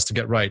of TLS to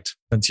get right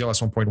than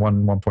TLS 1.1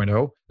 and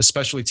 1.0.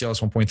 Especially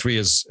TLS 1.3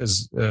 is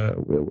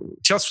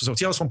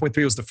TLS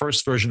 1.3 was the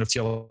first version of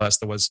TLS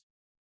that was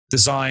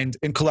designed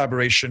in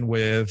collaboration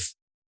with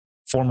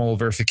formal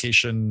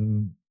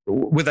verification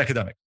with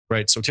academic,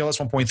 right? So TLS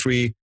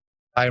 1.3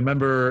 I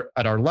remember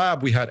at our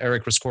lab, we had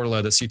Eric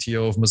Rescorla, the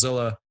CTO of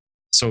Mozilla.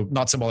 So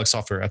not Symbolic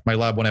Software. At my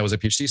lab when I was a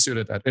PhD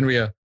student at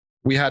INRIA,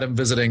 we had him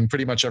visiting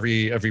pretty much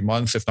every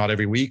month, if not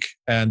every week.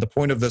 And the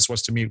point of this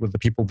was to meet with the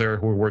people there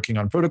who were working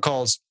on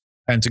protocols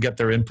and to get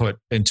their input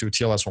into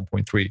TLS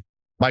 1.3.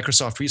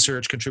 Microsoft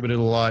Research contributed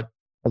a lot.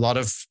 A lot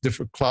of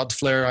different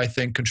Cloudflare, I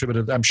think,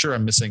 contributed. I'm sure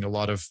I'm missing a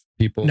lot of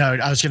people. No,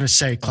 I was going to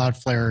say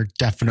Cloudflare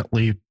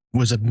definitely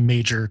was a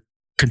major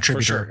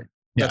contributor. For sure.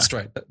 Yeah. That's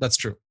right. That's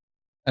true.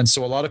 And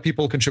so a lot of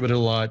people contributed a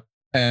lot.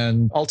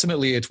 And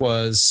ultimately, it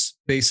was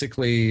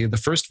basically the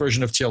first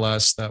version of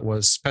TLS that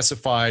was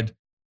specified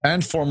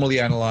and formally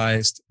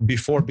analyzed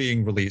before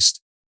being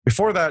released.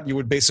 Before that, you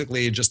would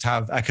basically just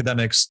have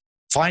academics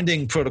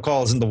finding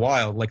protocols in the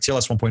wild, like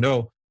TLS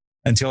 1.0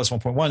 and TLS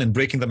 1.1, and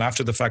breaking them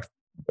after the fact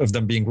of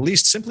them being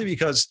released, simply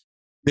because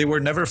they were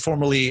never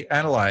formally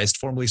analyzed,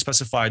 formally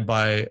specified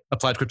by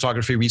applied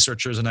cryptography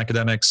researchers and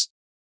academics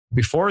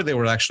before they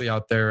were actually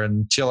out there.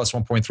 And TLS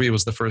 1.3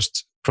 was the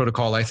first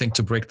protocol, I think,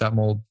 to break that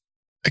mold.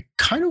 I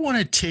kind of want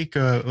to take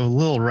a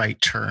little right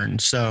turn.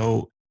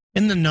 So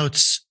in the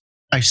notes,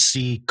 I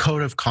see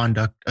code of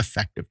conduct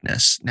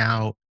effectiveness.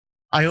 Now,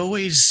 I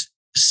always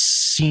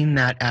seen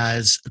that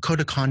as a code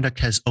of conduct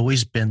has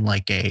always been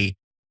like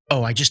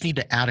I just need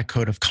to add a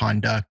code of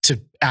conduct to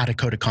add a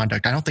code of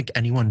conduct. I don't think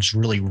anyone's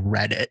really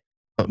read it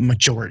a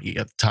majority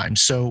of the time.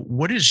 So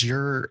what is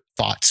your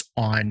thoughts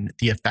on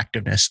the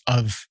effectiveness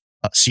of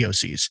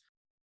COCs?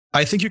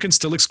 I think you can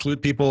still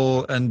exclude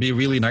people and be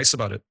really nice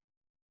about it.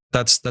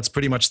 That's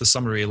pretty much the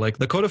summary. Like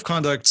the code of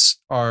conducts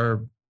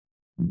are,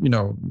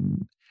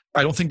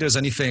 I don't think there's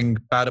anything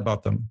bad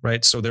about them,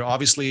 right? So they're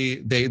obviously,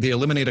 they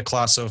eliminate a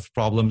class of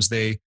problems.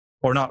 They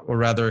warn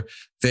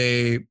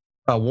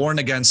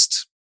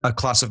against a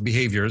class of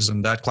behaviors,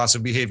 and that class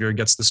of behavior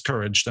gets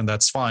discouraged, and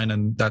that's fine,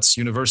 and that's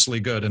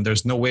universally good, and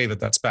there's no way that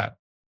that's bad.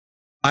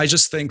 I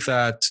just think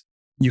that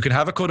you can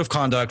have a code of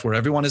conduct where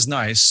everyone is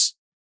nice,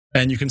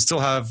 and you can still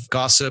have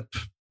gossip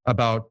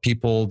about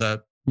people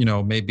that,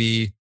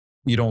 maybe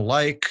you don't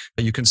like.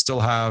 You can still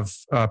have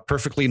a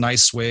perfectly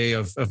nice way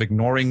of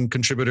ignoring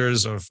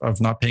contributors, of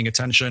not paying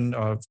attention,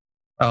 of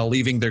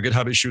leaving their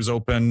GitHub issues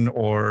open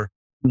or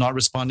not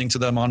responding to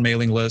them on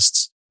mailing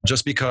lists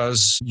just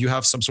because you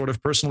have some sort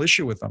of personal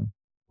issue with them.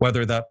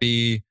 Whether that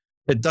be,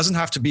 it doesn't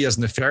have to be as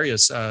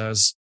nefarious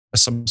as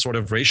some sort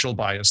of racial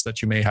bias that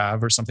you may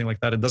have or something like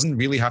that. It doesn't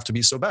really have to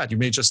be so bad. You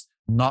may just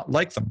not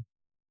like them.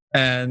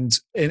 And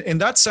in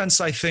that sense,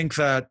 I think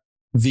that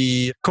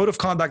the code of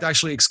conduct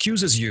actually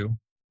excuses you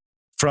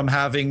from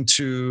having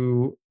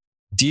to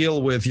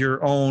deal with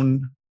your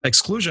own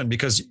exclusion,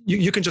 because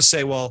you can just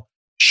say, well,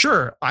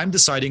 sure, I'm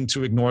deciding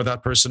to ignore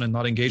that person and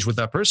not engage with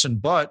that person,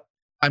 but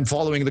I'm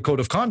following the code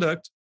of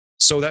conduct.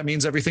 So that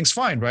means everything's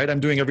fine, right? I'm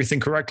doing everything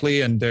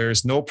correctly and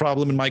there's no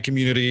problem in my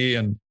community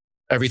and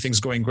everything's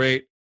going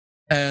great.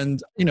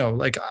 And,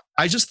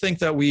 I just think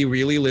that we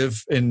really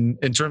live I'm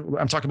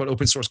talking about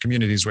open source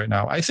communities right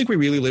now. I think we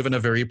really live in a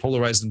very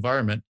polarized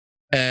environment.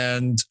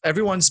 And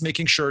everyone's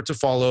making sure to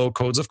follow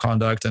codes of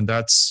conduct, and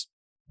that's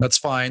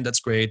fine, that's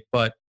great.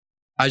 But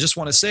I just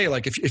want to say,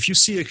 like, if you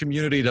see a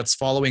community that's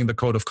following the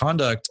code of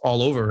conduct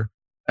all over,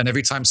 and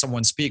every time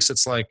someone speaks,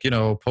 it's like,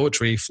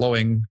 poetry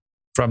flowing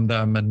from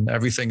them and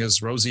everything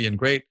is rosy and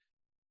great,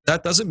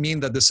 that doesn't mean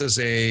that this is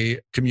a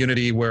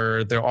community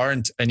where there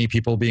aren't any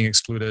people being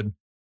excluded,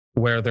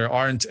 where there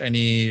aren't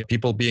any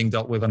people being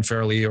dealt with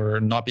unfairly or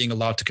not being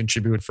allowed to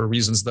contribute for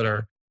reasons that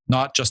are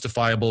not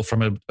justifiable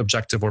from an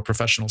objective or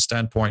professional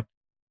standpoint.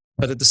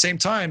 But at the same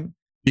time,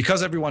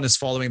 because everyone is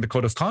following the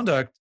code of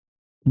conduct,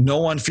 no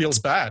one feels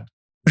bad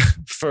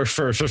for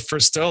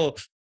still.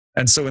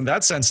 And so in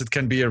that sense, it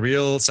can be a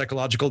real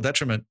psychological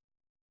detriment.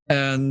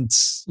 And,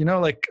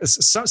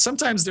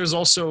 sometimes there's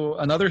also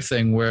another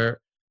thing where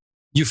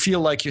you feel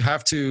like you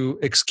have to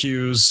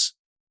excuse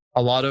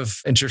a lot of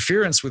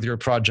interference with your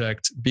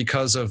project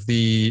because of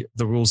the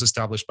rules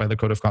established by the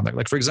code of conduct.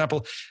 Like, for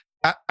example,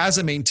 as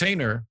a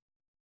maintainer,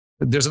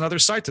 there's another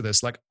side to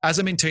this. Like, as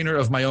a maintainer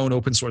of my own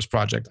open source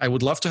project, I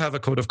would love to have a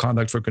code of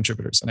conduct for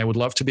contributors. And I would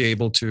love to be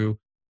able to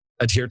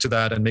adhere to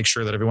that and make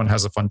sure that everyone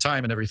has a fun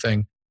time and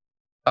everything.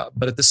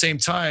 But at the same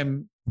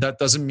time, that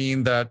doesn't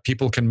mean that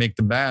people can make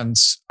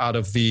demands out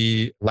of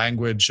the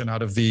language and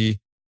out of the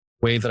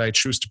way that I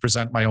choose to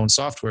present my own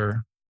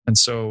software. And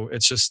so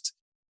it's just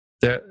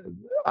that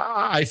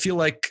I feel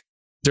like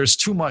there's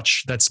too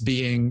much that's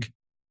being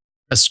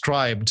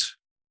ascribed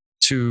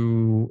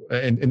to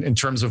in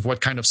terms of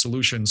what kind of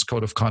solutions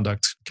code of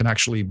conduct can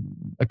actually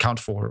account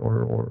for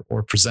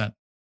or present.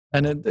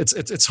 And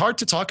it's hard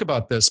to talk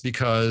about this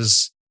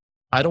because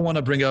I don't want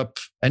to bring up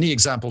any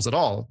examples at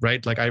all,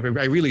 right? Like I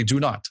really do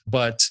not.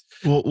 But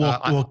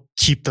we'll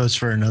keep those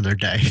for another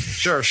day.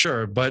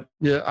 Sure. But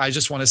yeah, I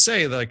just want to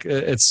say, like,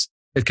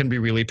 it can be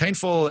really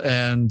painful,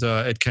 and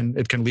it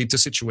can lead to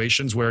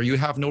situations where you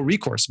have no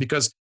recourse.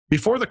 Because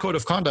before the code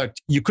of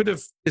conduct, you could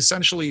have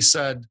essentially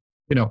said,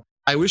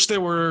 I wish there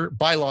were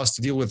bylaws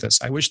to deal with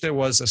this. I wish there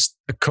was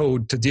a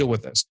code to deal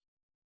with this.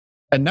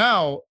 And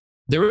now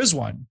there is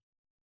one.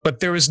 But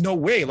there is no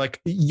way,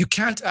 like you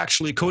can't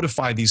actually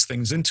codify these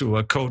things into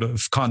a code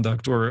of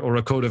conduct or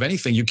a code of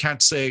anything. You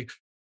can't say,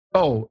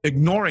 oh,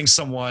 ignoring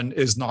someone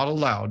is not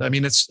allowed. I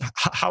mean, it's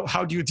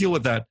how do you deal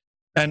with that?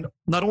 And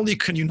not only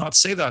can you not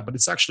say that, but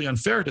it's actually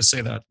unfair to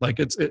say that. Like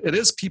it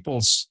is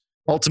people's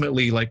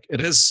ultimately, like it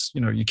is,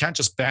 you can't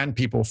just ban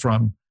people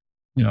from,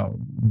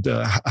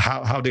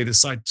 how they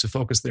decide to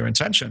focus their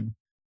attention.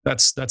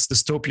 That's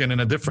dystopian in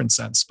a different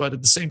sense. But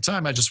at the same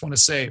time, I just want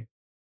to say,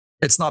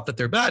 it's not that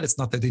they're bad. It's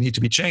not that they need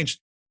to be changed.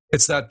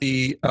 It's that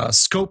the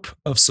scope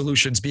of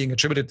solutions being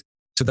attributed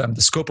to them,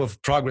 the scope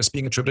of progress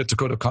being attributed to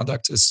code of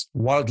conduct is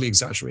wildly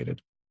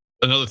exaggerated.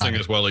 Another thing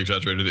that's wildly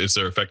exaggerated is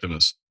their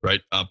effectiveness, right?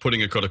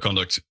 Putting a code of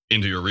conduct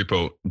into your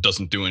repo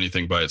doesn't do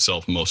anything by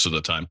itself most of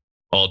the time.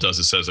 All it does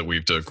is says that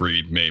we've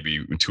agreed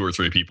maybe 2 or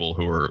 3 people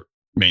who are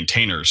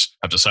maintainers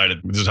have decided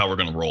this is how we're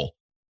going to roll.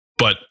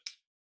 But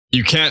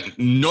you can't,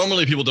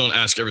 normally people don't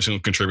ask every single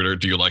contributor,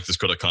 do you like this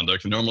code of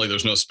conduct? Normally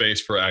there's no space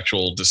for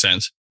actual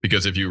dissent,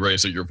 because if you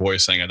raise your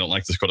voice saying, I don't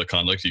like this code of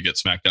conduct, you get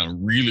smacked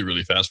down really,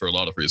 really fast for a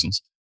lot of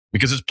reasons,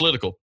 because it's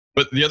political.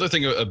 But the other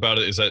thing about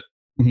it is that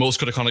most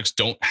code of conducts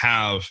don't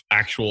have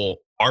actual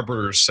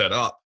arbiters set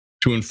up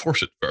to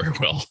enforce it very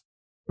well,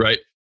 right?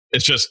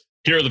 It's just,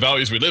 here are the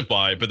values we live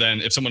by. But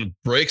then if someone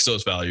breaks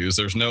those values,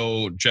 there's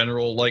no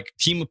general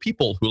team of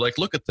people who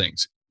look at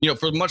things.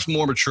 For much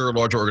more mature,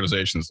 larger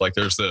organizations,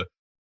 there's the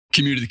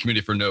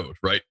committee for Node,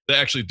 right? They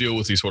actually deal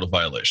with these sort of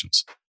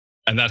violations.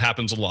 And that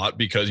happens a lot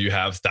because you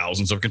have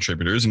thousands of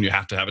contributors and you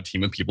have to have a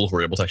team of people who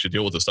are able to actually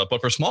deal with this stuff.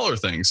 But for smaller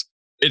things,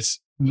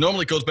 it's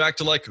normally goes back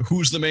to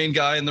who's the main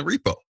guy in the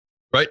repo,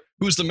 right?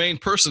 Who's the main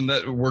person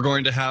that we're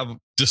going to have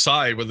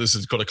decide whether this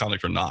is code of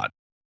conduct or not.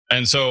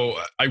 And so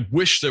I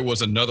wish there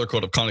was another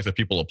code of conduct that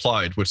people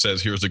applied, which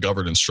says, here's the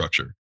governance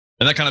structure.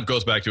 And that kind of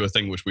goes back to a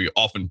thing which we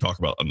often talk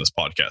about on this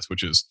podcast,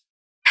 which is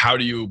how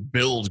do you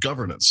build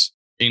governance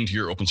into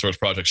your open source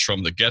projects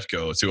from the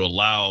get-go to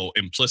allow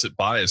implicit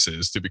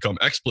biases to become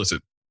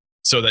explicit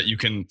so that you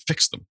can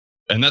fix them.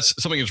 And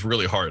that's something that's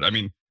really hard. I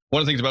mean, one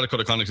of the things about a code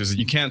of conduct is that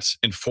you can't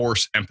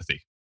enforce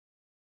empathy.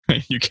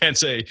 You can't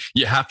say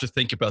you have to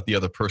think about the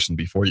other person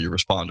before you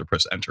respond or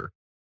press enter.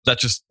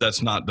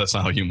 That's not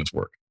how humans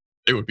work.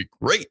 It would be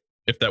great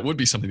if that would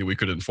be something that we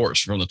could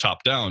enforce from the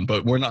top down,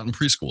 but we're not in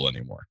preschool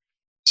anymore.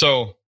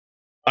 So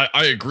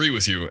I agree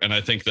with you, and I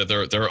think that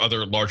there are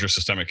other larger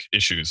systemic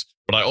issues,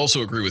 but I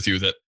also agree with you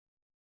that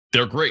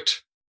they're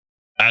great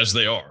as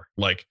they are.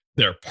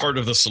 They're part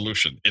of the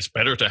solution. It's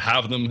better to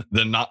have them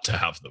than not to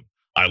have them.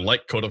 I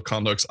like code of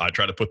conducts. I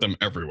try to put them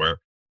everywhere.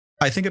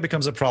 I think it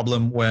becomes a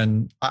problem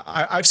when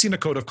I've seen a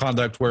code of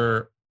conduct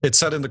where it's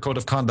said in the code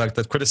of conduct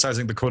that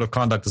criticizing the code of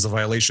conduct is a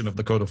violation of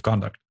the code of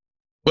conduct.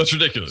 Well, it's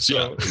ridiculous.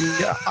 So,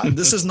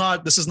 this is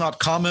not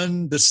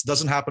common. This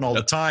doesn't happen all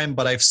the time,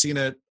 but I've seen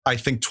it, I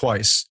think,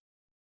 twice.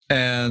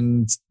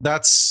 And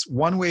that's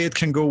one way it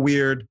can go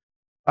weird.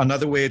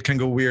 Another way it can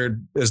go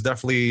weird is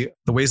definitely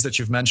the ways that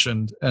you've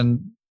mentioned.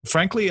 And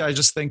frankly, I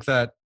just think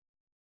that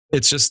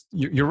it's just,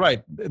 you're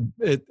right.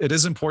 It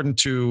is important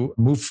to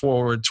move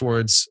forward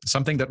towards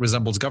something that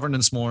resembles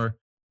governance more.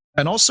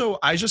 And also,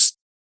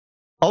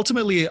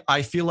 ultimately,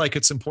 I feel like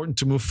it's important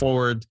to move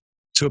forward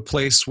to a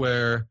place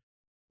where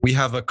we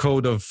have a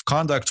code of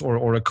conduct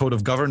or a code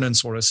of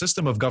governance or a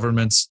system of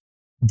governments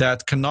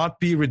that cannot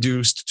be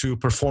reduced to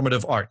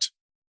performative art.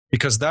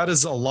 Because that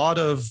is a lot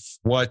of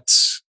what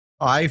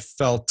I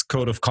felt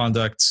code of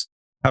conduct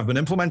have been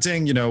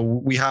implementing.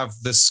 We have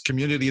this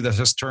community that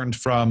has turned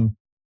from,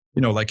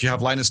 you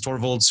have Linus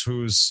Torvalds,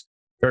 who's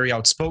very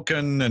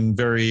outspoken and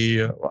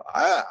very,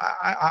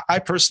 I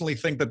personally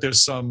think that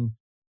there's some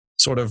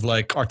sort of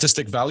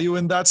artistic value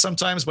in that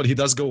sometimes, but he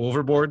does go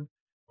overboard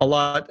a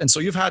lot. And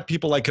so you've had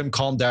people like him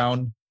calm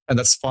down, and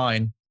that's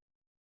fine.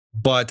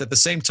 But at the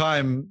same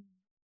time,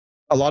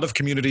 a lot of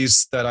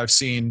communities that I've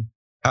seen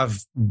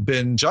have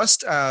been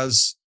just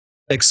as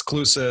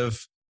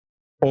exclusive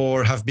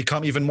or have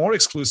become even more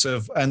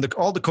exclusive. And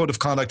all the code of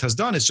conduct has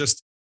done is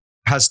just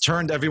has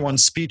turned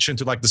everyone's speech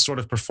into this sort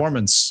of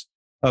performance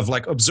of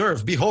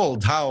observe,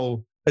 behold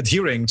how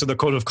adhering to the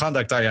code of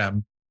conduct I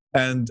am.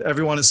 And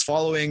everyone is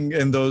following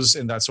in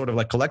that sort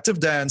of collective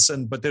dance.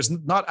 But there's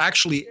not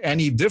actually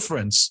any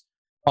difference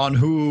on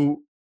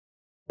who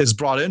is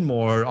brought in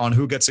more, on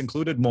who gets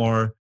included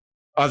more,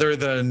 other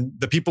than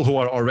the people who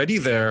are already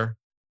there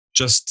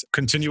just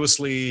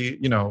continuously,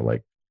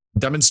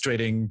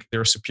 demonstrating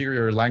their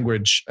superior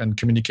language and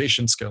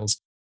communication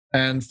skills.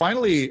 And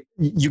finally,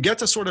 you get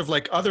to sort of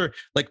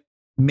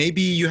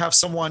maybe you have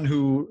someone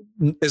who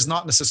is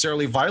not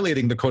necessarily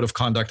violating the code of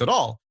conduct at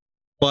all,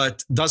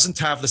 but doesn't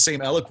have the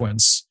same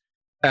eloquence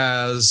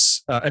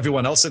as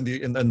everyone else in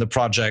the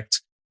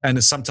project, and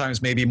is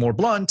sometimes maybe more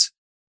blunt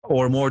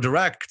or more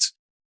direct,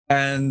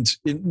 and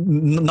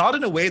not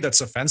in a way that's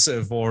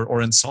offensive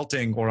or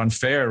insulting or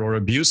unfair or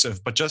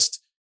abusive, but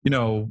just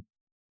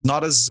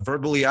not as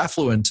verbally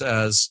affluent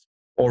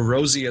or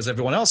rosy as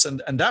everyone else,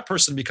 and that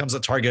person becomes a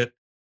target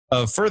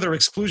of further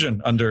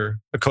exclusion under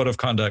the code of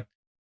conduct.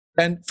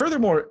 And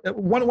furthermore,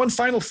 one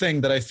final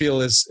thing that I feel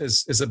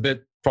is a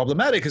bit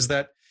problematic is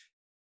that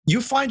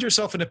you find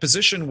yourself in a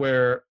position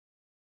where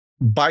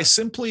by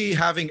simply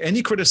having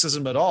any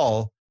criticism at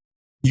all,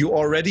 you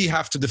already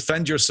have to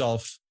defend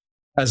yourself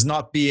as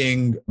not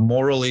being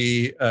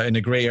morally in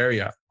a gray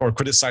area or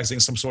criticizing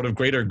some sort of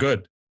greater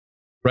good,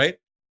 right?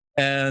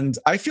 And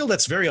I feel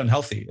that's very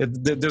unhealthy.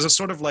 There's a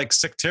sort of like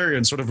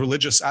sectarian, sort of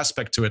religious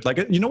aspect to it. Like,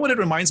 you know what it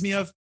reminds me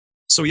of?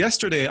 So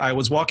yesterday I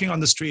was walking on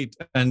the street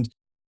and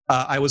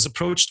I was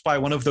approached by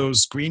one of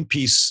those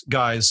Greenpeace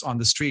guys on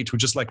the street who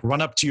just like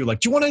run up to you like,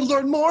 do you want to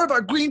learn more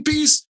about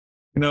Greenpeace?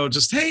 You know,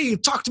 just, hey,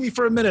 talk to me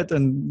for a minute.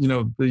 And, you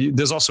know,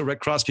 there's also Red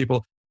Cross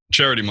people.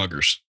 Charity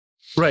muggers.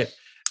 Right.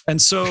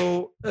 And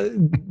so,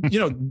 you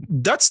know,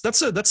 that's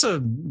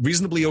a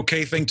reasonably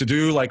okay thing to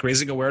do, like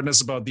raising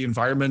awareness about the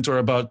environment or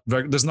about,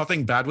 there's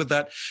nothing bad with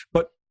that.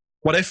 But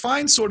what I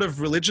find sort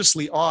of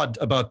religiously odd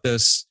about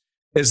this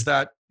is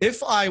that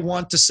if I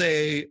want to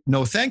say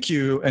no, thank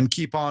you, and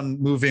keep on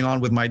moving on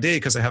with my day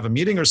because I have a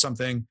meeting or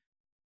something,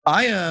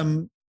 I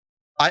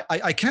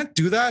can't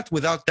do that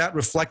without that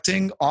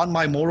reflecting on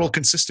my moral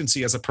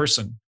consistency as a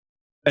person.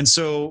 And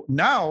so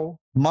now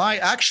my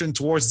action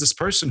towards this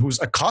person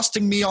who's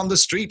accosting me on the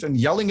street and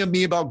yelling at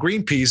me about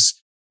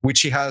Greenpeace,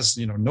 which he has,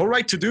 you know, no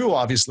right to do,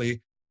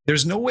 obviously,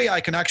 there's no way I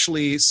can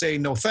actually say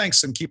no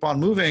thanks and keep on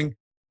moving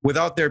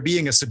without there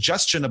being a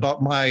suggestion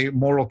about my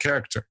moral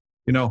character.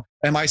 You know,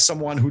 am I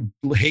someone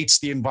who hates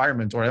the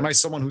environment, or am I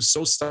someone who's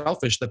so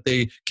selfish that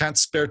they can't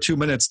spare 2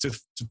 minutes to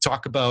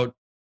talk about,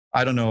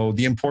 I don't know,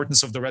 the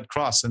importance of the Red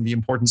Cross and the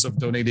importance of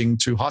donating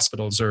to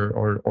hospitals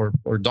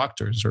or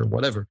doctors or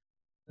whatever.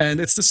 And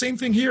it's the same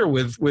thing here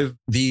with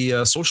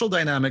the social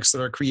dynamics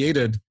that are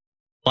created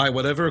by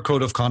whatever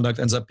code of conduct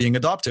ends up being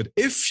adopted.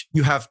 If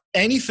you have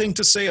anything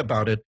to say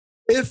about it,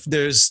 if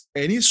there's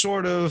any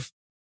sort of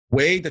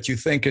way that you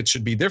think it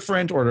should be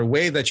different, or a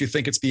way that you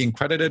think it's being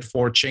credited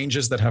for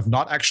changes that have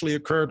not actually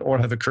occurred or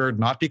have occurred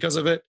not because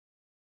of it,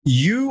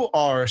 you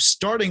are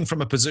starting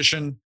from a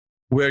position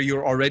where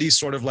you're already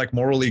sort of like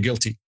morally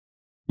guilty.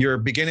 You're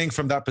beginning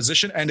from that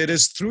position, and it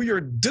is through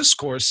your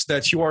discourse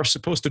that you are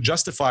supposed to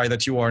justify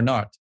that you are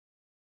not.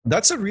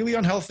 That's a really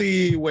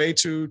unhealthy way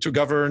to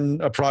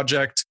govern a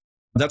project.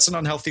 That's an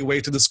unhealthy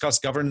way to discuss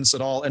governance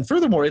at all. And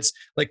furthermore, it's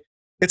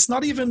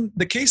not even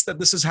the case that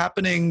this is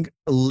happening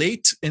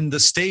late in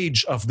the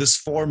stage of this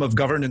form of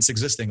governance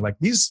existing. Like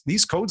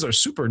these codes are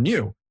super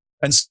new.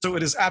 And so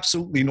it is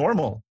absolutely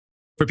normal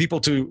for people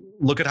to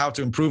look at how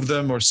to improve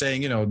them, or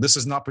saying, you know, this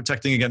is not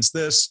protecting against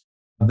this.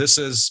 This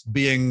is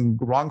being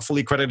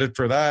wrongfully credited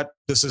for that.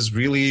 This is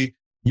really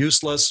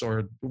useless,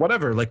 or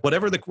whatever, like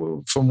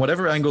from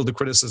whatever angle the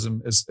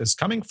criticism is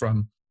coming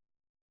from.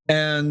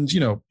 And,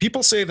 you know,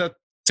 people say that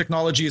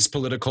technology is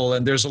political,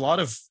 and there's a lot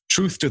of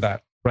truth to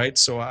that, right?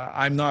 So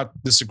I'm not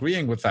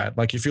disagreeing with that.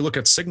 Like if you look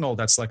at Signal,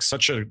 that's like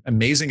such an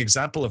amazing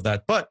example of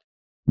that. But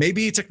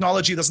maybe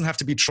technology doesn't have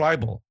to be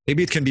tribal.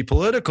 Maybe it can be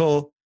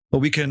political, but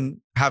we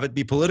can have it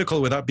be political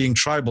without being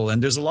tribal.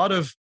 And there's a lot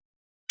of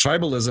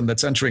tribalism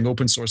that's entering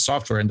open source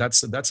software. And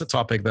that's a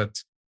topic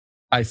that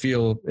I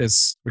feel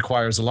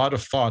requires a lot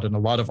of thought and a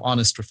lot of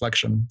honest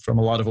reflection from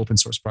a lot of open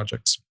source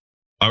projects.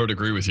 I would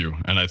agree with you.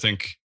 And I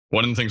think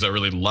one of the things I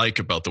really like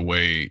about the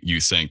way you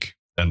think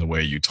and the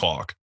way you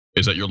talk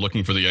is that you're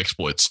looking for the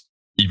exploits,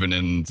 even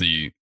in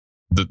the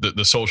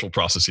social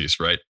processes,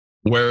 right?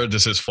 Where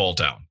does this fall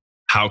down?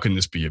 How can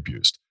this be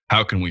abused?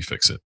 How can we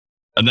fix it?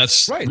 And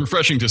that's right.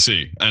 Refreshing to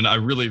see. And I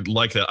really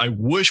like that. I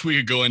wish we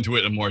could go into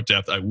it in more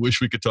depth. I wish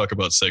we could talk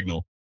about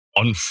Signal.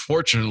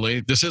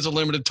 Unfortunately, this is a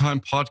limited time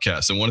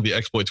podcast. And one of the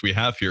exploits we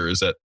have here is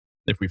that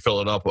if we fill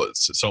it up with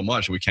so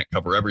much, we can't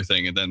cover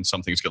everything. And then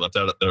some things get left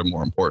out that are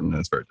more important. And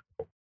it's very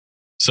difficult.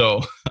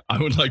 So I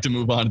would like to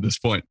move on at this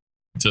point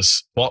to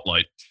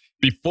Spotlight.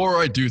 Before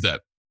I do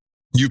that,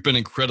 you've been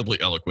incredibly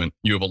eloquent.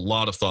 You have a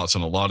lot of thoughts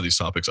on a lot of these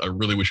topics. I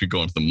really wish we'd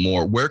go into them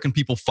more. Where can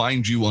people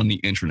find you on the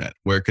internet?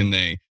 Where can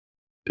they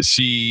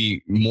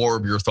see more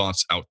of your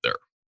thoughts out there?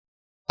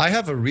 I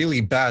have a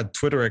really bad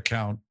Twitter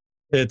account.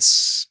 I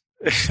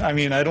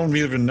don't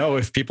even know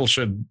if people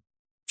should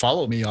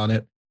follow me on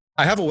it.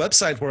 I have a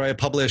website where I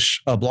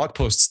publish blog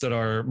posts that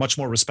are much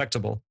more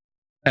respectable.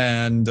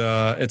 And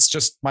it's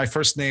just my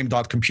first name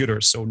 .computer.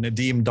 So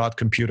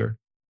Nadeem.computer.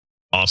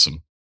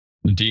 Awesome.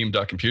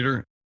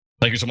 Nadeem.computer.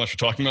 Thank you so much for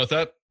talking about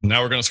that.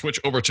 Now we're going to switch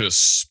over to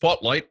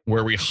Spotlight,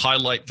 where we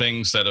highlight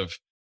things that have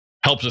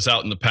helped us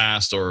out in the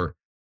past, or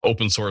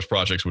open source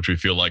projects which we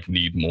feel like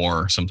need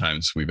more.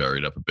 Sometimes we vary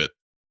it up a bit.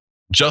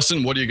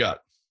 Justin, what do you got?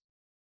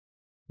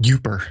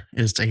 Youper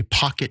is a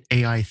pocket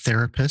AI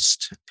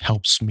therapist. It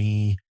helps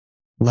me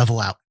level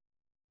out.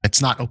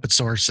 It's not open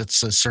source.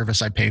 It's a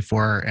service I pay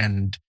for.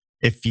 And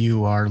if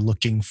you are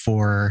looking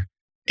for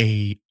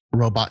a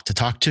robot to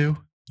talk to,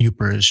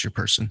 Youper is your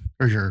person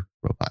or your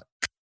robot.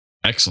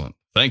 Excellent.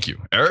 Thank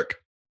you. Eric?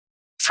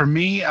 For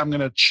me, I'm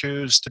going to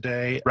choose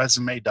today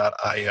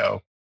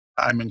Resume.io.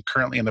 I'm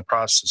currently in the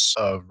process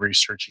of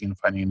researching and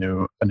finding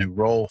a new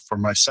role for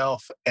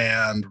myself,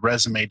 and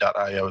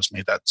Resume.io has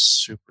made that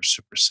super,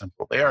 super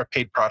simple. They are a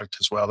paid product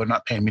as well. They're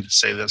not paying me to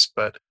say this,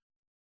 but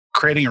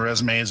creating a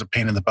resume is a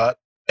pain in the butt,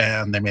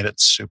 and they made it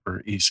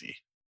super easy.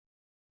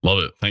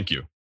 Love it. Thank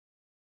you.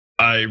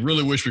 I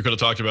really wish we could have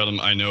talked about him.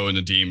 I know,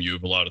 Nadeem, you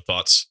have a lot of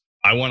thoughts.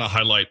 I want to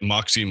highlight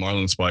Moxie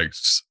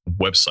Marlinspike's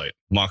website.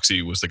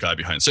 Moxie was the guy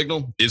behind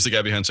Signal, is the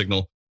guy behind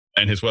Signal,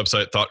 and his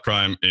website, Thought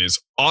Crime, is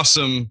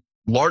awesome.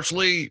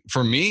 Largely,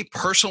 for me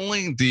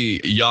personally, the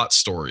yacht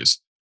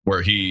stories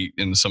where he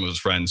and some of his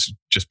friends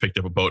just picked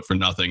up a boat for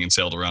nothing and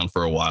sailed around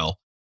for a while.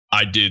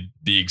 I did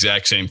the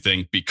exact same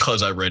thing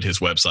because I read his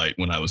website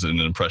when I was in an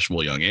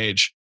impressionable young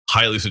age.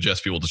 Highly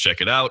suggest people to check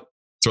it out,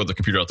 throw the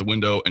computer out the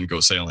window, and go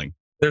sailing.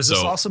 There's this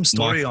awesome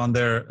story on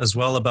there as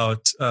well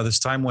about this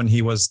time when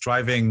he was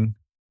driving,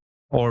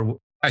 or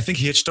I think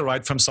he hitched a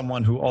ride from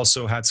someone who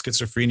also had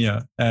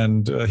schizophrenia.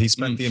 And he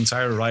spent the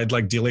entire ride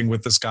like dealing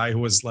with this guy who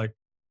was like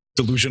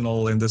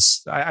delusional in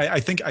this. I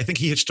think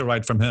he hitched a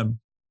ride from him.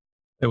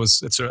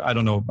 I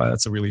don't know, but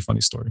it's a really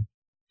funny story.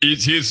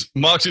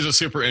 Moxie's a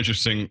super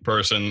interesting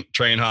person,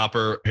 train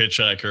hopper,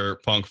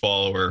 hitchhiker, punk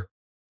follower.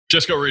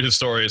 Just go read his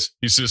stories.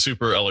 He's a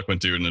super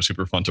eloquent dude and they're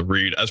super fun to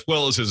read, as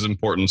well as his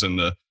importance in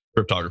the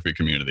cryptography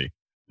community.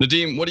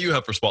 Nadeem, what do you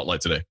have for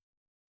Spotlight today?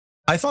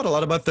 I thought a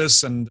lot about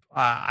this, and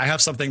I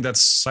have something that's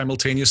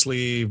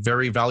simultaneously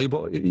very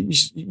valuable.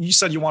 You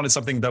said you wanted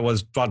something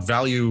that brought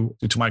value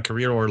to my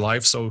career or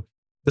life, so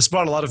this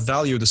brought a lot of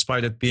value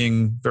despite it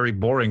being very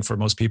boring for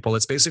most people.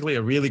 It's basically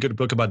a really good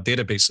book about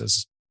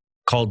databases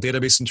called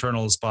Database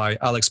Internals by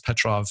Alex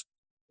Petrov.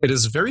 It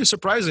was very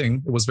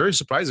surprising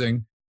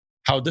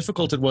how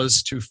difficult it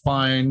was to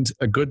find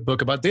a good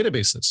book about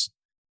databases.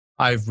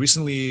 I've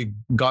recently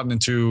gotten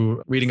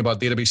into reading about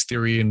database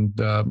theory and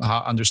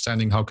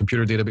understanding how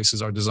computer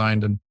databases are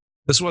designed. And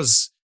this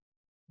was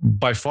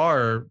by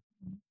far,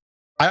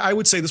 I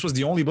would say this was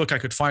the only book I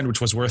could find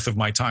which was worth of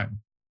my time.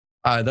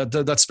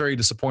 That's very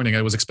disappointing.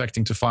 I was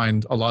expecting to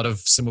find a lot of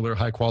similar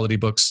high quality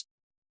books.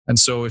 And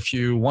so if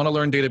you want to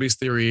learn database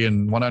theory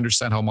and want to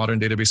understand how modern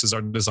databases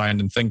are designed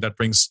and think that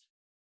brings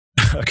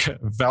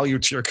value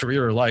to your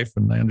career or life,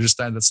 and I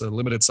understand that's a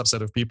limited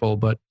subset of people,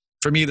 but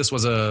for me, this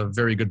was a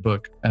very good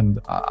book, and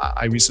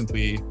I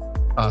recently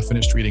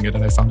finished reading it,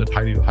 and I found it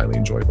highly, highly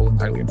enjoyable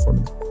and highly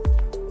informative.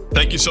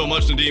 Thank you so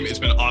much, Nadeem. It's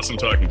been awesome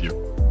talking to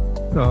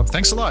you.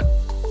 Thanks a lot.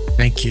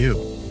 Thank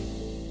you.